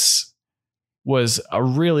this was a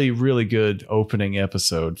really, really good opening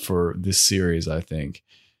episode for this series, I think.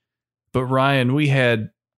 But Ryan, we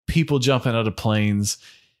had people jumping out of planes.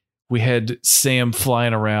 We had Sam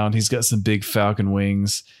flying around. He's got some big falcon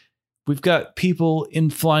wings. We've got people in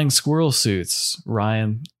flying squirrel suits,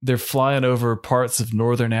 Ryan. They're flying over parts of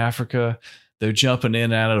northern Africa. They're jumping in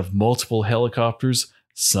and out of multiple helicopters,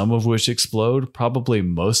 some of which explode, probably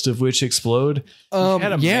most of which explode.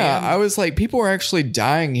 I was like, people are actually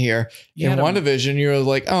dying here. In WandaVision, you're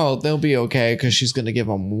like, oh, they'll be okay because she's going to give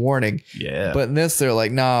them warning. Yeah. But in this, they're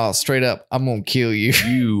like, nah, straight up, I'm going to kill you.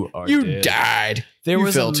 You are You died.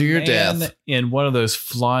 You fell to your death. In one of those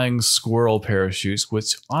flying squirrel parachutes,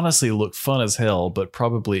 which honestly looked fun as hell, but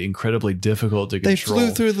probably incredibly difficult to control. They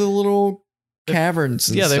flew through the little caverns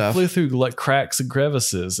and stuff. They flew through like cracks and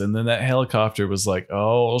crevices, and then that helicopter was like,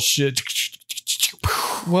 oh shit,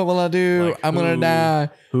 What will I do? Like, I'm gonna die.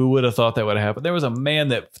 Who would have thought that would have happened? There was a man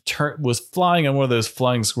that was flying on one of those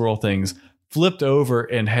flying squirrel things, flipped over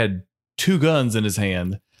and had 2 guns in his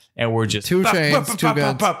hand, and we're just 2 chains, 2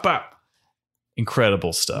 guns.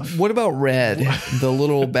 Incredible stuff. What about Red? The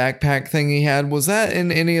little backpack thing he had, was that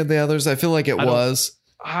in any of the others? I feel like it was.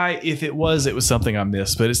 If it was something I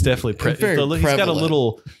missed, but it's definitely very he's got a prevalent.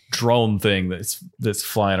 little drone thing that's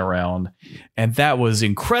flying around, and that was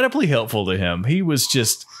incredibly helpful to him. He was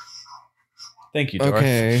just, thank you, Darth.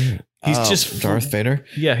 Okay. He's just Darth Vader.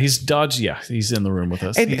 Yeah, he's dodged. Yeah, he's in the room with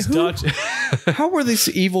us. And He's who- dodged. How were these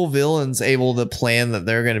evil villains able to plan that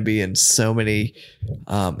they're going to be in so many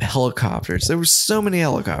helicopters? There were so many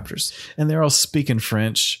helicopters. And they're all speaking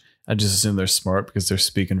French. I just assume they're smart because they're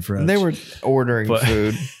speaking French. And they were ordering But-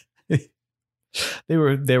 food. They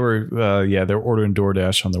were they're ordering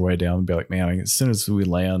DoorDash on their way down and be like, man, as soon as we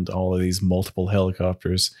land all of these multiple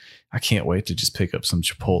helicopters, I can't wait to just pick up some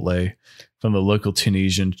Chipotle from the local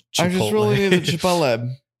Tunisian Chipotle. I just really need a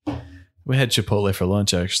Chipotle. We had Chipotle for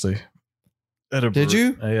lunch, actually. Did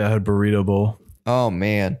you? Yeah, I had a burrito bowl. Oh,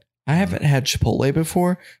 man. I haven't had Chipotle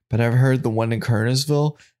before, but I've heard the one in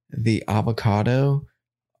Kernersville, the avocado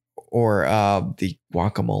or the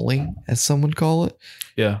guacamole, as some would call it,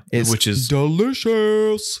 Yeah, which is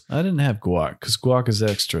delicious. I didn't have guac because guac is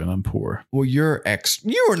extra and I'm poor. Well, you're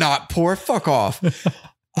not poor. Fuck off.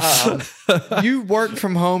 You work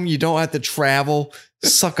from home. You don't have to travel.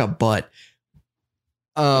 Suck a butt.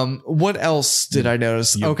 What else did I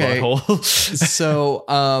notice? You Okay. butthole. So,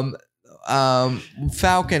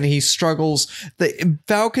 Falcon, he struggles. The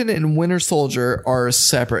Falcon and Winter Soldier are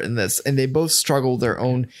separate in this, and they both struggle their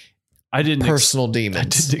own I didn't personal I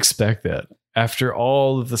demons. didn't expect that. After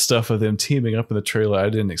all of the stuff of them teaming up in the trailer, I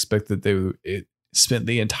didn't expect that it spent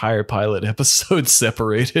the entire pilot episode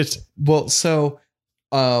separated. Well, so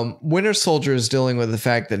Winter Soldier is dealing with the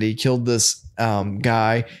fact that he killed this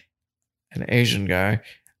guy, an Asian guy.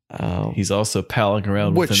 He's also palling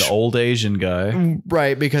around with Which- an old Asian guy.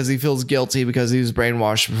 Right, because he feels guilty because he was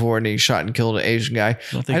brainwashed before and he shot and killed an Asian guy.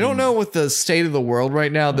 I don't know with the state of the world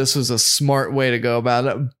right now. This was a smart way to go about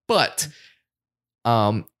it, but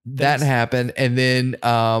that happened, and then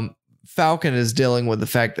Falcon is dealing with the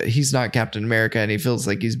fact that he's not Captain America and he feels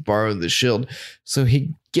like he's borrowed the shield, so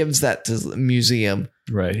he gives that to the museum.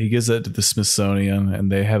 Right. He gives that to the Smithsonian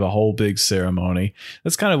and they have a whole big ceremony.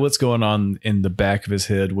 That's kind of what's going on in the back of his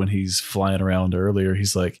head when he's flying around earlier.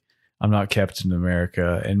 He's like, I'm not Captain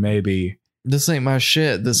America. And maybe This ain't my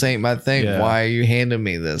shit. This ain't my thing. Yeah. Why are you handing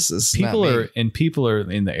me this? This is people not me. people are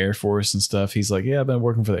in the Air Force and stuff. He's like, yeah, I've been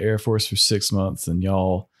working for the Air Force for 6 months and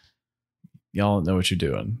y'all don't know what you're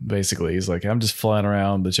doing. Basically, he's like, I'm just flying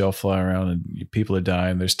around, but y'all fly around and people are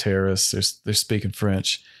dying. There's terrorists. They're speaking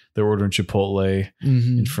French. They're ordering Chipotle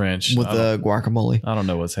in French. With the guacamole. I don't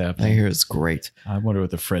know what's I happening. hear it's great. I wonder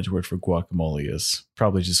what the French word for guacamole is.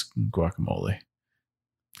 Probably just guacamole.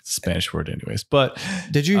 It's a Spanish word anyways. But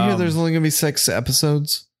Did you hear there's only going to be 6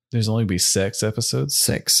 episodes? there's only be 6 episodes.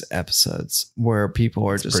 6 episodes where people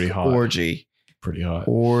are just pretty hot. orgy. Pretty hot.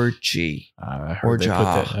 Orgy. I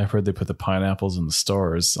heard they put the pineapples and the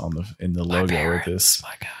stars in the logo with this.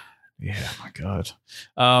 My God. Yeah, my God.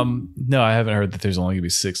 No, I haven't heard that there's only gonna be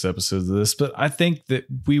 6 episodes of this, but I think that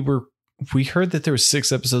we heard that there were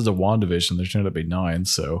 6 episodes of WandaVision. There turned out to be 9.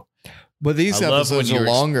 So But these I love when episodes are you're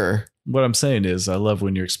longer. what I'm saying is, I love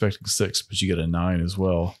when you're expecting 6, but you get a 9 as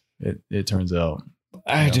well. It turns out.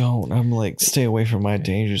 I don't. I'm like, stay away from my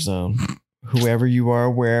danger zone. Whoever you are,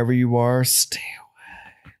 wherever you are, stay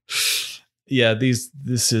away. Yeah,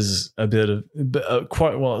 this is a bit of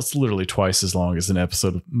quite well. It's literally twice as long as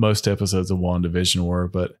most episodes of WandaVision were.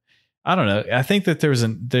 But I don't know. I think that there's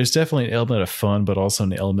definitely an element of fun, but also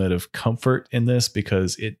an element of comfort in this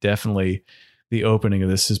because it definitely the opening of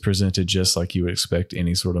this is presented just like you would expect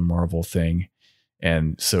any sort of Marvel thing.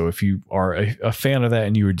 And so if you are a fan of that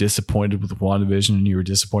and you were disappointed with WandaVision and you were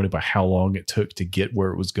disappointed by how long it took to get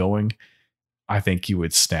where it was going, I think you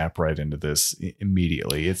would snap right into this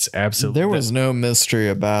immediately. It's absolutely There was no mystery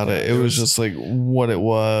about it. It was just like what it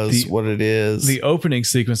was, what it is. The opening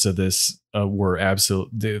sequence of this were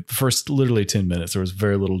absolutely the first literally 10 minutes. There was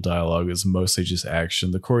very little dialogue. It was mostly just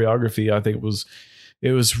action. The choreography, I think, was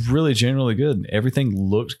really generally good. Everything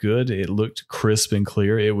looked good. It looked crisp and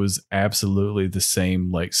clear. It was absolutely the same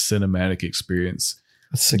like cinematic experience.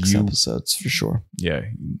 6 episodes for sure. Yeah,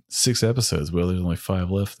 6 episodes. Well, there's only 5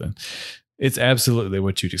 left then. It's absolutely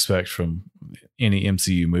what you'd expect from any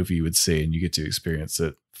MCU movie you would see, and you get to experience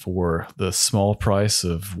it for the small price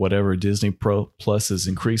of whatever Disney Pro Plus is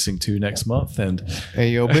increasing to next month. And Hey,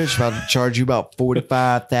 yo, bitch, about to charge you about I think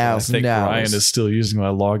 $45,000. Ryan is still using my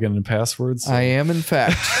login and passwords. I am, in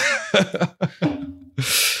fact.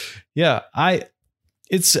 Yeah,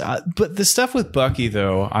 but the stuff with Bucky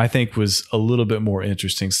though, I think was a little bit more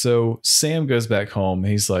interesting. So Sam goes back home.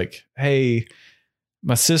 He's like, "Hey,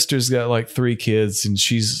 my sister's got like 3 kids, and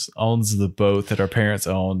she's owns the boat that our parents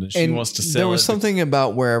owned, and she wants to sell it." There was something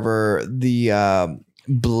about wherever the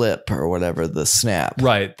blip or whatever, the snap.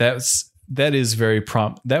 Right. That is very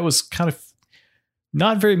prompt. That was kind of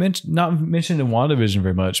not mentioned in WandaVision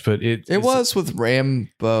very much, but it was with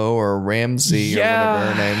Rambo or Ramsey or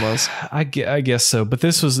whatever her name was. I guess so. But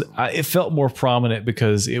this was, it felt more prominent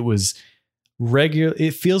because it was regular.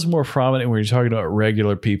 It feels more prominent when you're talking about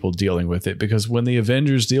regular people dealing with it, because when the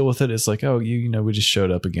Avengers deal with it, it's like, oh, we just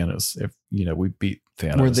showed up again. It was, we beat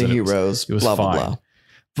Thanos. We're the heroes. It was blah, fine. blah, blah.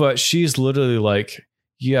 But she's literally like,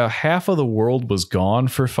 yeah, half of the world was gone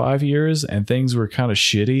for 5 years and things were kind of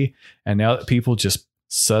shitty. And now that people just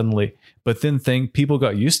suddenly, but then people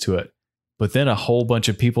got used to it. But then a whole bunch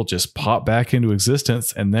of people just pop back into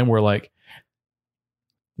existence. And then we're like,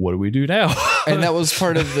 what do we do now? And that was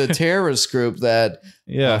part of the terrorist group that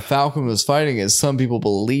Falcon was fighting, is some people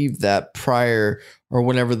believe that prior or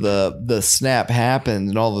whenever the snap happened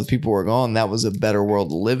and all the people were gone, that was a better world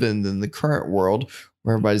to live in than the current world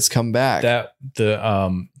where everybody's come back. So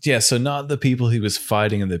not the people he was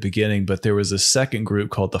fighting in the beginning, but there was a second group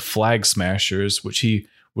called the Flag Smashers, which he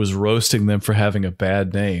was roasting them for having a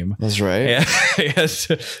bad name. That's right.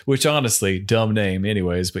 Which honestly, dumb name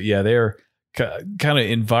anyways. But yeah, they're kind of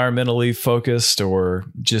environmentally focused, or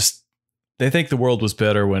just they think the world was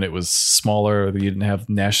better when it was smaller. You didn't have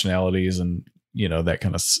nationalities and that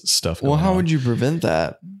kind of stuff. Well, how would you prevent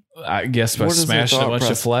that? I guess by smashing a bunch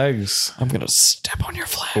of flags. I'm gonna step on your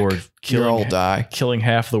flag, or killing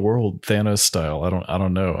half the world, Thanos style. I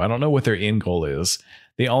don't know. I don't know what their end goal is.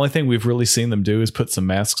 The only thing we've really seen them do is put some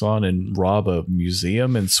masks on and rob a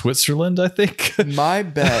museum in Switzerland, I think. My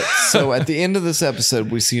bet. So at the end of this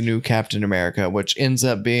episode, we see a new Captain America, which ends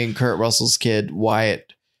up being Kurt Russell's kid,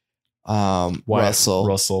 Wyatt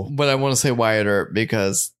Russell. But I want to say Wyatt Earp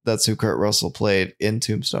because that's who Kurt Russell played in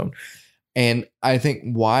Tombstone. And I think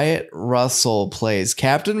Wyatt Russell plays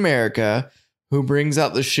Captain America, who brings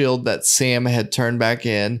out the shield that Sam had turned back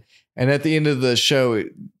in. And at the end of the show,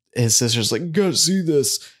 his sister's like, "Gotta see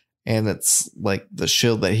this." And it's like the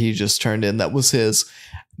shield that he just turned in that was his.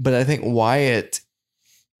 But I think Wyatt,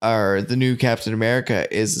 or the new Captain America,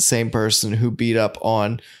 is the same person who beat up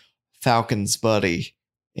on Falcon's buddy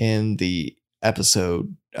in the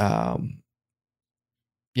episode. During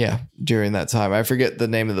that time. I forget the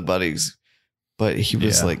name of the buddies, but he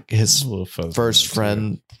was like his first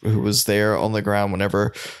friend who was there on the ground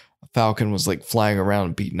whenever Falcon was like flying around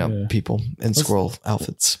and beating up people in squirrel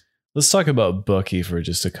outfits. Let's talk about Bucky for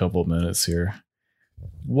just a couple of minutes here.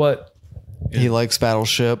 He likes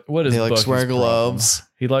Battleship. What is he likes Bucky's wearing problem? gloves.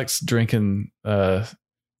 He likes drinking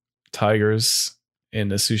tigers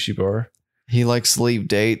in a sushi bar. He likes to leave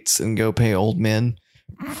dates and go pay old men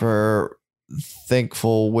for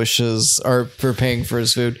thankful wishes, or for paying for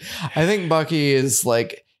his food. I think Bucky is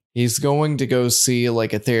like, he's going to go see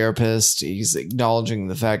like a therapist. He's acknowledging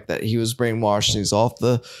the fact that he was brainwashed. He's off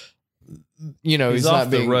the, he's off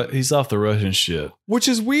not being, he's off the Russian shit, which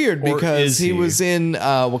is weird because he was in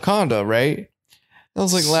Wakanda, right? That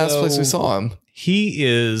was like the last place we saw him. He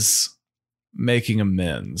is making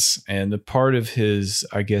amends, and the part of his,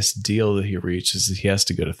 I guess, deal that he reaches is he has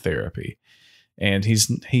to go to therapy. And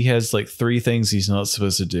he has like 3 things he's not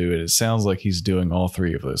supposed to do, and it sounds like he's doing all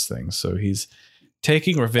 3 of those things. So he's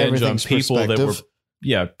taking revenge on people that were,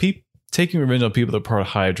 taking revenge on people that are part of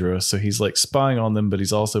Hydra. So he's like spying on them, but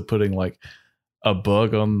he's also putting like a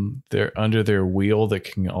bug on under their wheel that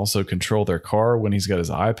can also control their car when he's got his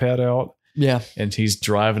iPad out. Yeah. And he's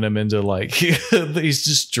driving them into like, he's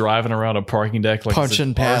just driving around a parking deck like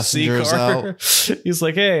punching passengers out. He's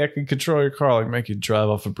like, "Hey, I can control your car, like make you drive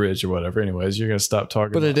off a bridge or whatever. Anyways, you're going to stop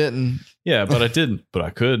talking." But I didn't. Yeah, but I didn't. But I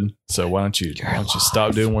could. So why don't you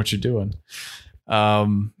stop doing what you're doing?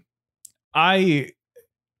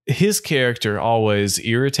 His character always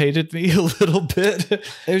irritated me a little bit.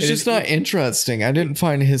 It was just not interesting. I didn't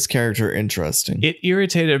find his character interesting. It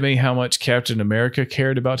irritated me how much Captain America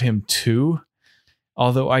cared about him too.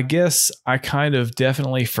 Although I guess I kind of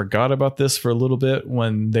definitely forgot about this for a little bit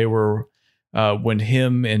when they were, when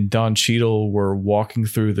him and Don Cheadle were walking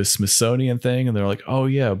through the Smithsonian thing, and they're like, "Oh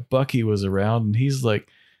yeah, Bucky was around and he's like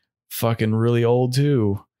fucking really old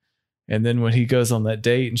too." And then when he goes on that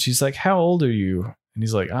date and she's like, "How old are you?" And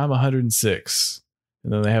he's like, "I'm 106.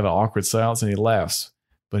 And then they have an awkward silence and he laughs.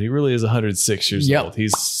 But he really is 106 years old.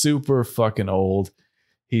 He's super fucking old.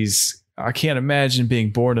 I can't imagine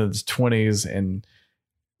being born in his 20s and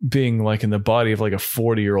being like in the body of like a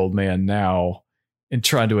 40-year-old man now and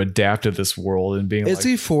trying to adapt to this world and being Is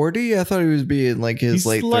he 40? I thought he was being like his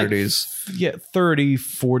late 30s. Yeah, 30,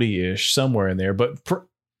 40-ish, somewhere in there. But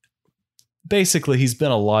basically, he's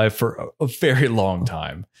been alive for a very long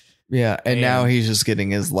time. Yeah, and now he's just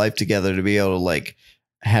getting his life together to be able to like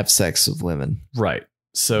have sex with women. Right.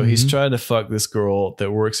 So he's trying to fuck this girl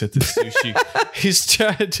that works at the sushi. He's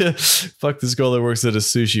trying to fuck this girl that works at a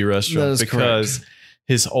sushi restaurant because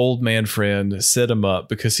his old man friend set him up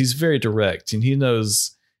because he's very direct and he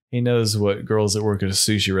knows what girls that work at a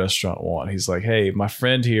sushi restaurant want. He's like, hey, my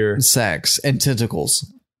friend here, sex and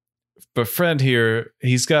tentacles. But friend here,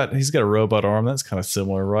 he's got a robot arm. That's kind of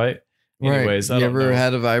similar, right? Anyways, right. You ever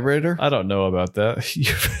had a vibrator? I don't know about that.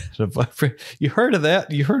 You heard of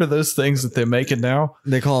that? You heard of those things that they're making now?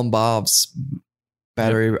 They call them Bob's,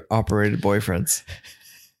 battery operated boyfriends.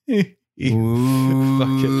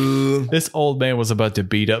 This old man was about to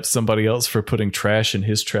beat up somebody else for putting trash in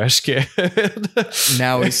his trash can.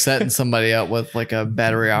 Now he's setting somebody up with like a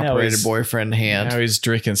battery operated boyfriend hand. Now he's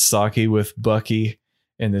drinking sake with Bucky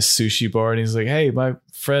in this sushi bar, and he's like, "Hey, my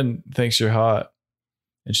friend thinks you're hot."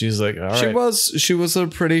 And she's like, all right. She was a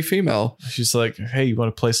pretty female. She's like, hey, you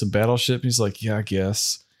want to play some Battleship? And he's like, yeah, I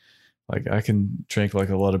guess. Like, I can drink like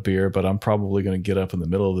a lot of beer, but I'm probably going to get up in the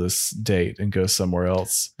middle of this date and go somewhere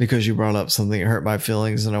else. Because you brought up something that hurt my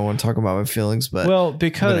feelings, and I want to talk about my feelings. But well,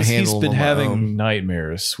 because he's been having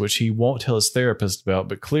nightmares, which he won't tell his therapist about,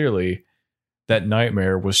 but clearly that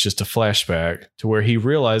nightmare was just a flashback to where he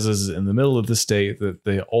realizes in the middle of this date that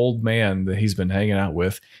the old man that he's been hanging out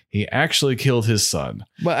with, he actually killed his son.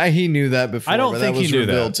 But he knew that before. I don't think he knew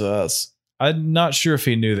that to us. I'm not sure if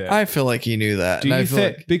he knew that. I feel like he knew that. Do you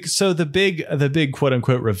think? So the big quote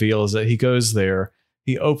unquote reveal is that he goes there,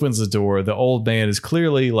 he opens the door. The old man is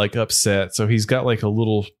clearly like upset, so he's got like a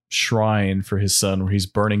little shrine for his son where he's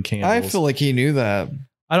burning candles. I feel like he knew that.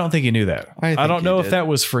 I don't think he knew that. I don't know if that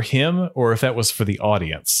was for him or if that was for the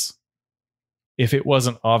audience. If it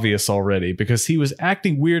wasn't obvious already, because he was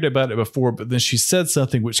acting weird about it before, but then she said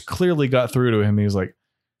something which clearly got through to him. He was like,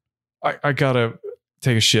 I gotta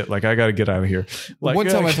take a shit. Like, I gotta get out of here. Like, one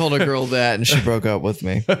time I told a girl that and she broke up with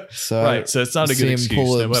me. So right. So it's not a good excuse.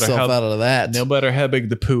 Pull himself out of that. No matter how big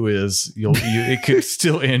the poo is, it could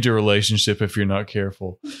still end your relationship if you're not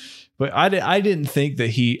careful. But I didn't think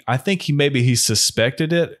that I think he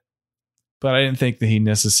suspected it, but I didn't think that he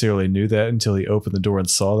necessarily knew that until he opened the door and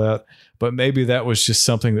saw that. But maybe that was just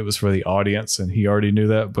something that was for the audience and he already knew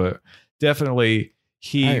that. But definitely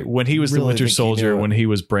when he was the Winter Soldier, when he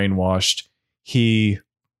was brainwashed, he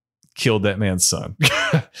killed that man's son.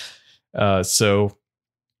 So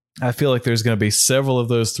I feel like there's going to be several of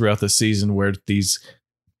those throughout the season where these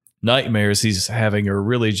nightmares he's having are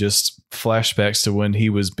really just flashbacks to when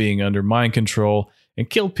he was being under mind control and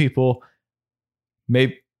killed people.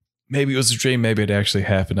 Maybe it was a dream. Maybe it actually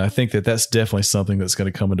happened. I think that's definitely something that's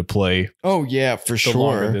going to come into play. Oh yeah, for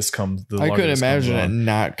sure. I couldn't imagine it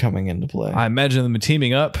not coming into play. I imagine them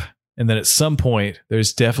teaming up, and then at some point,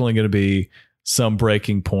 there's definitely going to be some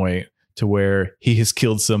breaking point to where he has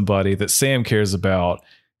killed somebody that Sam cares about.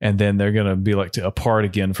 And then they're going to be like apart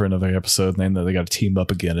again for another episode. And then they got to team up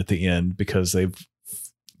again at the end because they've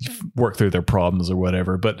worked through their problems or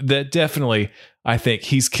whatever. But that definitely, I think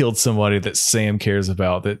he's killed somebody that Sam cares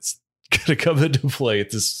about. That's going to come into play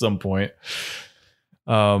at some point.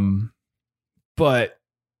 But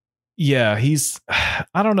yeah,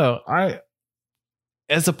 I don't know.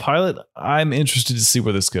 As a pilot, I'm interested to see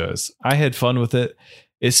where this goes. I had fun with it.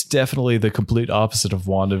 It's definitely the complete opposite of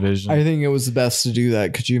WandaVision. I think it was the best to do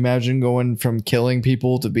that. Could you imagine going from killing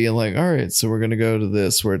people to being like, all right, so we're going to go to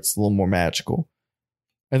this where it's a little more magical?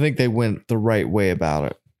 I think they went the right way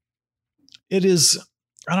about it. It is,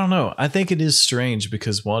 I don't know. I think it is strange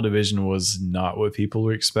because WandaVision was not what people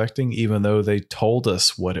were expecting, even though they told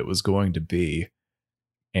us what it was going to be.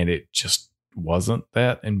 And it just wasn't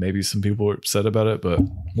that. And maybe some people were upset about it, but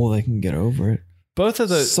well, they can get over it. Both of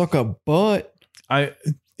the suck a butt.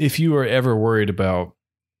 If you were ever worried about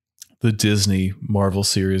the Disney Marvel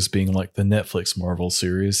series being like the Netflix Marvel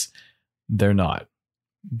series, they're not.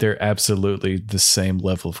 They're absolutely the same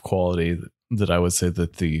level of quality that I would say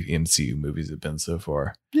that the MCU movies have been so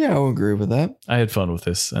far. Yeah, I would agree with that. I had fun with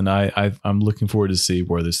this, and I'm looking forward to see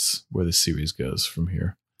where this series goes from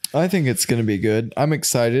here. I think it's going to be good. I'm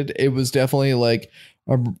excited. It was definitely like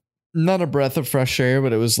not a breath of fresh air,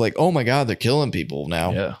 but it was like, oh my God, they're killing people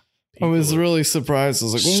now. Yeah. I was really surprised. I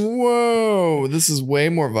was like, whoa, this is way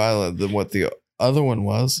more violent than what the other one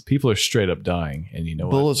was. People are straight up dying, and you know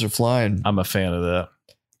what? Bullets are flying. I'm a fan of that.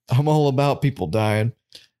 I'm all about people dying.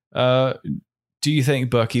 Do you think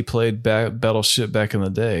Bucky played Battleship back in the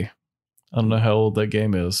day? I don't know how old that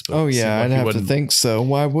game is. But Oh yeah, I'd have to think so.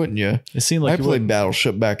 Why wouldn't you? It seemed like I played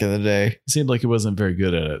Battleship back in the day. It seemed like he wasn't very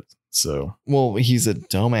good at it. So Well, he's a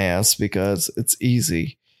dumbass because it's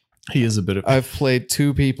easy. he is a bit of. I've played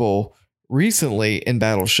 2 people recently in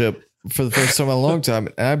Battleship for the first time in a long time,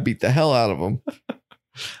 and I beat the hell out of them.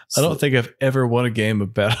 I don't think I've ever won a game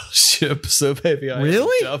of Battleship, so maybe I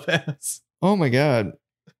Really? am a dumbass. Oh my god.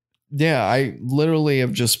 Yeah, I literally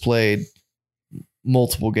have just played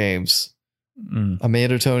multiple games.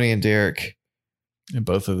 Amanda, Tony, and Derek. And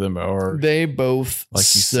both of them are, They both like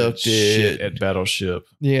you said, sucked shit it. at Battleship.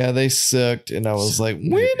 Yeah, they sucked, and I was like,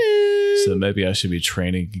 maybe- winning. So maybe I should be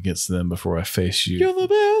training against them before I face you. You're the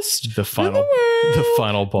best. The final, in the world. the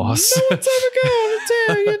final boss. No one's ever gonna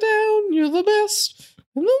tear you down. You're the best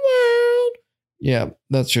in the world. Yeah,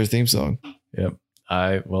 that's your theme song. Yep.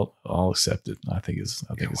 I'll accept it. I think it's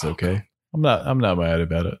welcome. okay. I'm not mad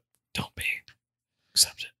about it. Don't be.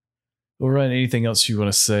 Accept it. Well, Ryan, anything else you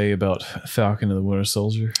want to say about Falcon and the Winter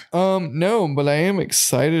Soldier? No, but I am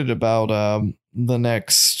excited about the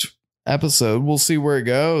next episode. We'll see where it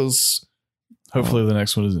goes. Hopefully the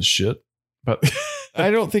next one isn't shit. But I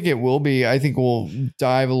don't think it will be. I think we'll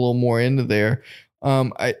dive a little more into there.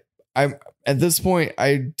 I'm at this point,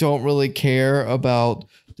 I don't really care about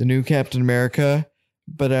the new Captain America,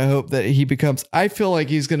 but I hope that he becomes. I feel like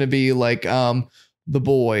he's going to be like the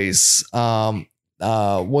boys.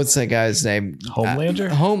 What's that guy's name?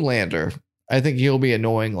 Homelander? Homelander. I think he'll be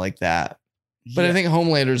annoying like that. But I think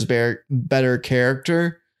Homelander's better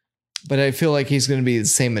character. But I feel like he's going to be the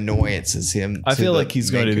same annoyance as him. I to feel the like he's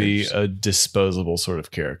going to be makers. a disposable sort of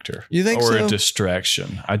character. You think or so? a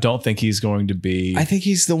distraction. I don't think he's going to be. I think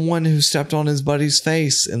he's the one who stepped on his buddy's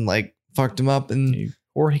face and like fucked him up. And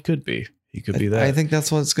Or he could be. He could be that. I think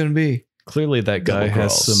that's what it's going to be. Clearly, that guy Double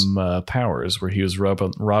has cross. some powers where he was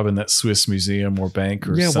robbing that Swiss museum or bank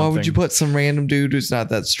or something. Why would you put some random dude who's not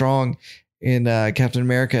that strong in Captain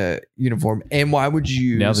America uniform? And why would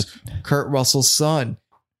you use Kurt Russell's son?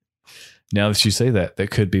 Now that you say that, that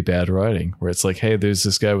could be bad writing where it's like, hey, there's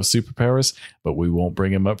this guy with superpowers, but we won't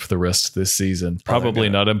bring him up for the rest of this season. Probably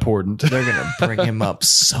not important. They're going to bring him up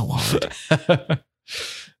so hard.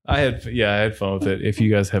 I had fun with it. If you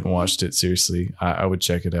guys haven't watched it, seriously, I would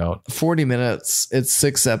check it out. 40 minutes. It's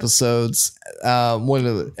 6 episodes.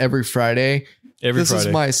 Every Friday. This is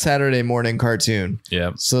my Saturday morning cartoon.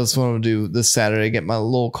 Yeah. So that's what I'm going to do this Saturday. Get my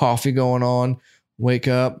little coffee going on. Wake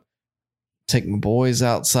up. Take my boys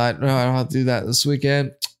outside. No, I don't have to do that this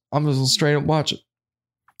weekend. I'm just going to straight up watch it.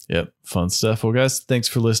 Yep. Fun stuff. Well, guys, thanks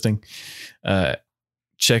for listening.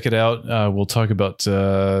 Check it out. We'll talk about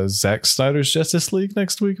Zack Snyder's Justice League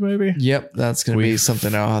next week, maybe. Yep. That's going to be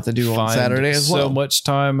something I'll have to do on Saturday as well. So much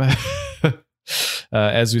time.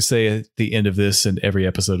 As we say at the end of this and every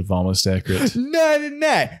episode of Almost Accurate.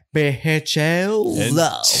 Night, bitches.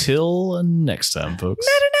 Until next time, folks.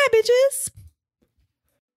 Night, bitches.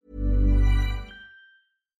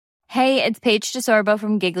 Hey, it's Paige DeSorbo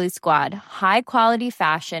from Giggly Squad. High quality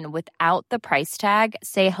fashion without the price tag.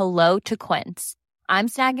 Say hello to Quince. I'm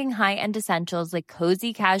snagging high-end essentials like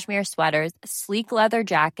cozy cashmere sweaters, sleek leather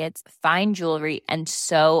jackets, fine jewelry, and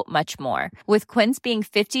so much more. With Quince being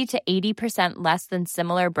 50 to 80% less than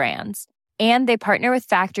similar brands. And they partner with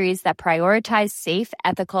factories that prioritize safe,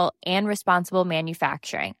 ethical, and responsible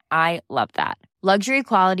manufacturing. I love that. Luxury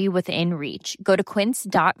quality within reach. Go to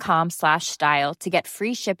quince.com/style to get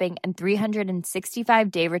free shipping and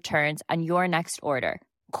 365-day returns on your next order.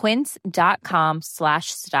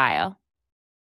 Quince.com/style.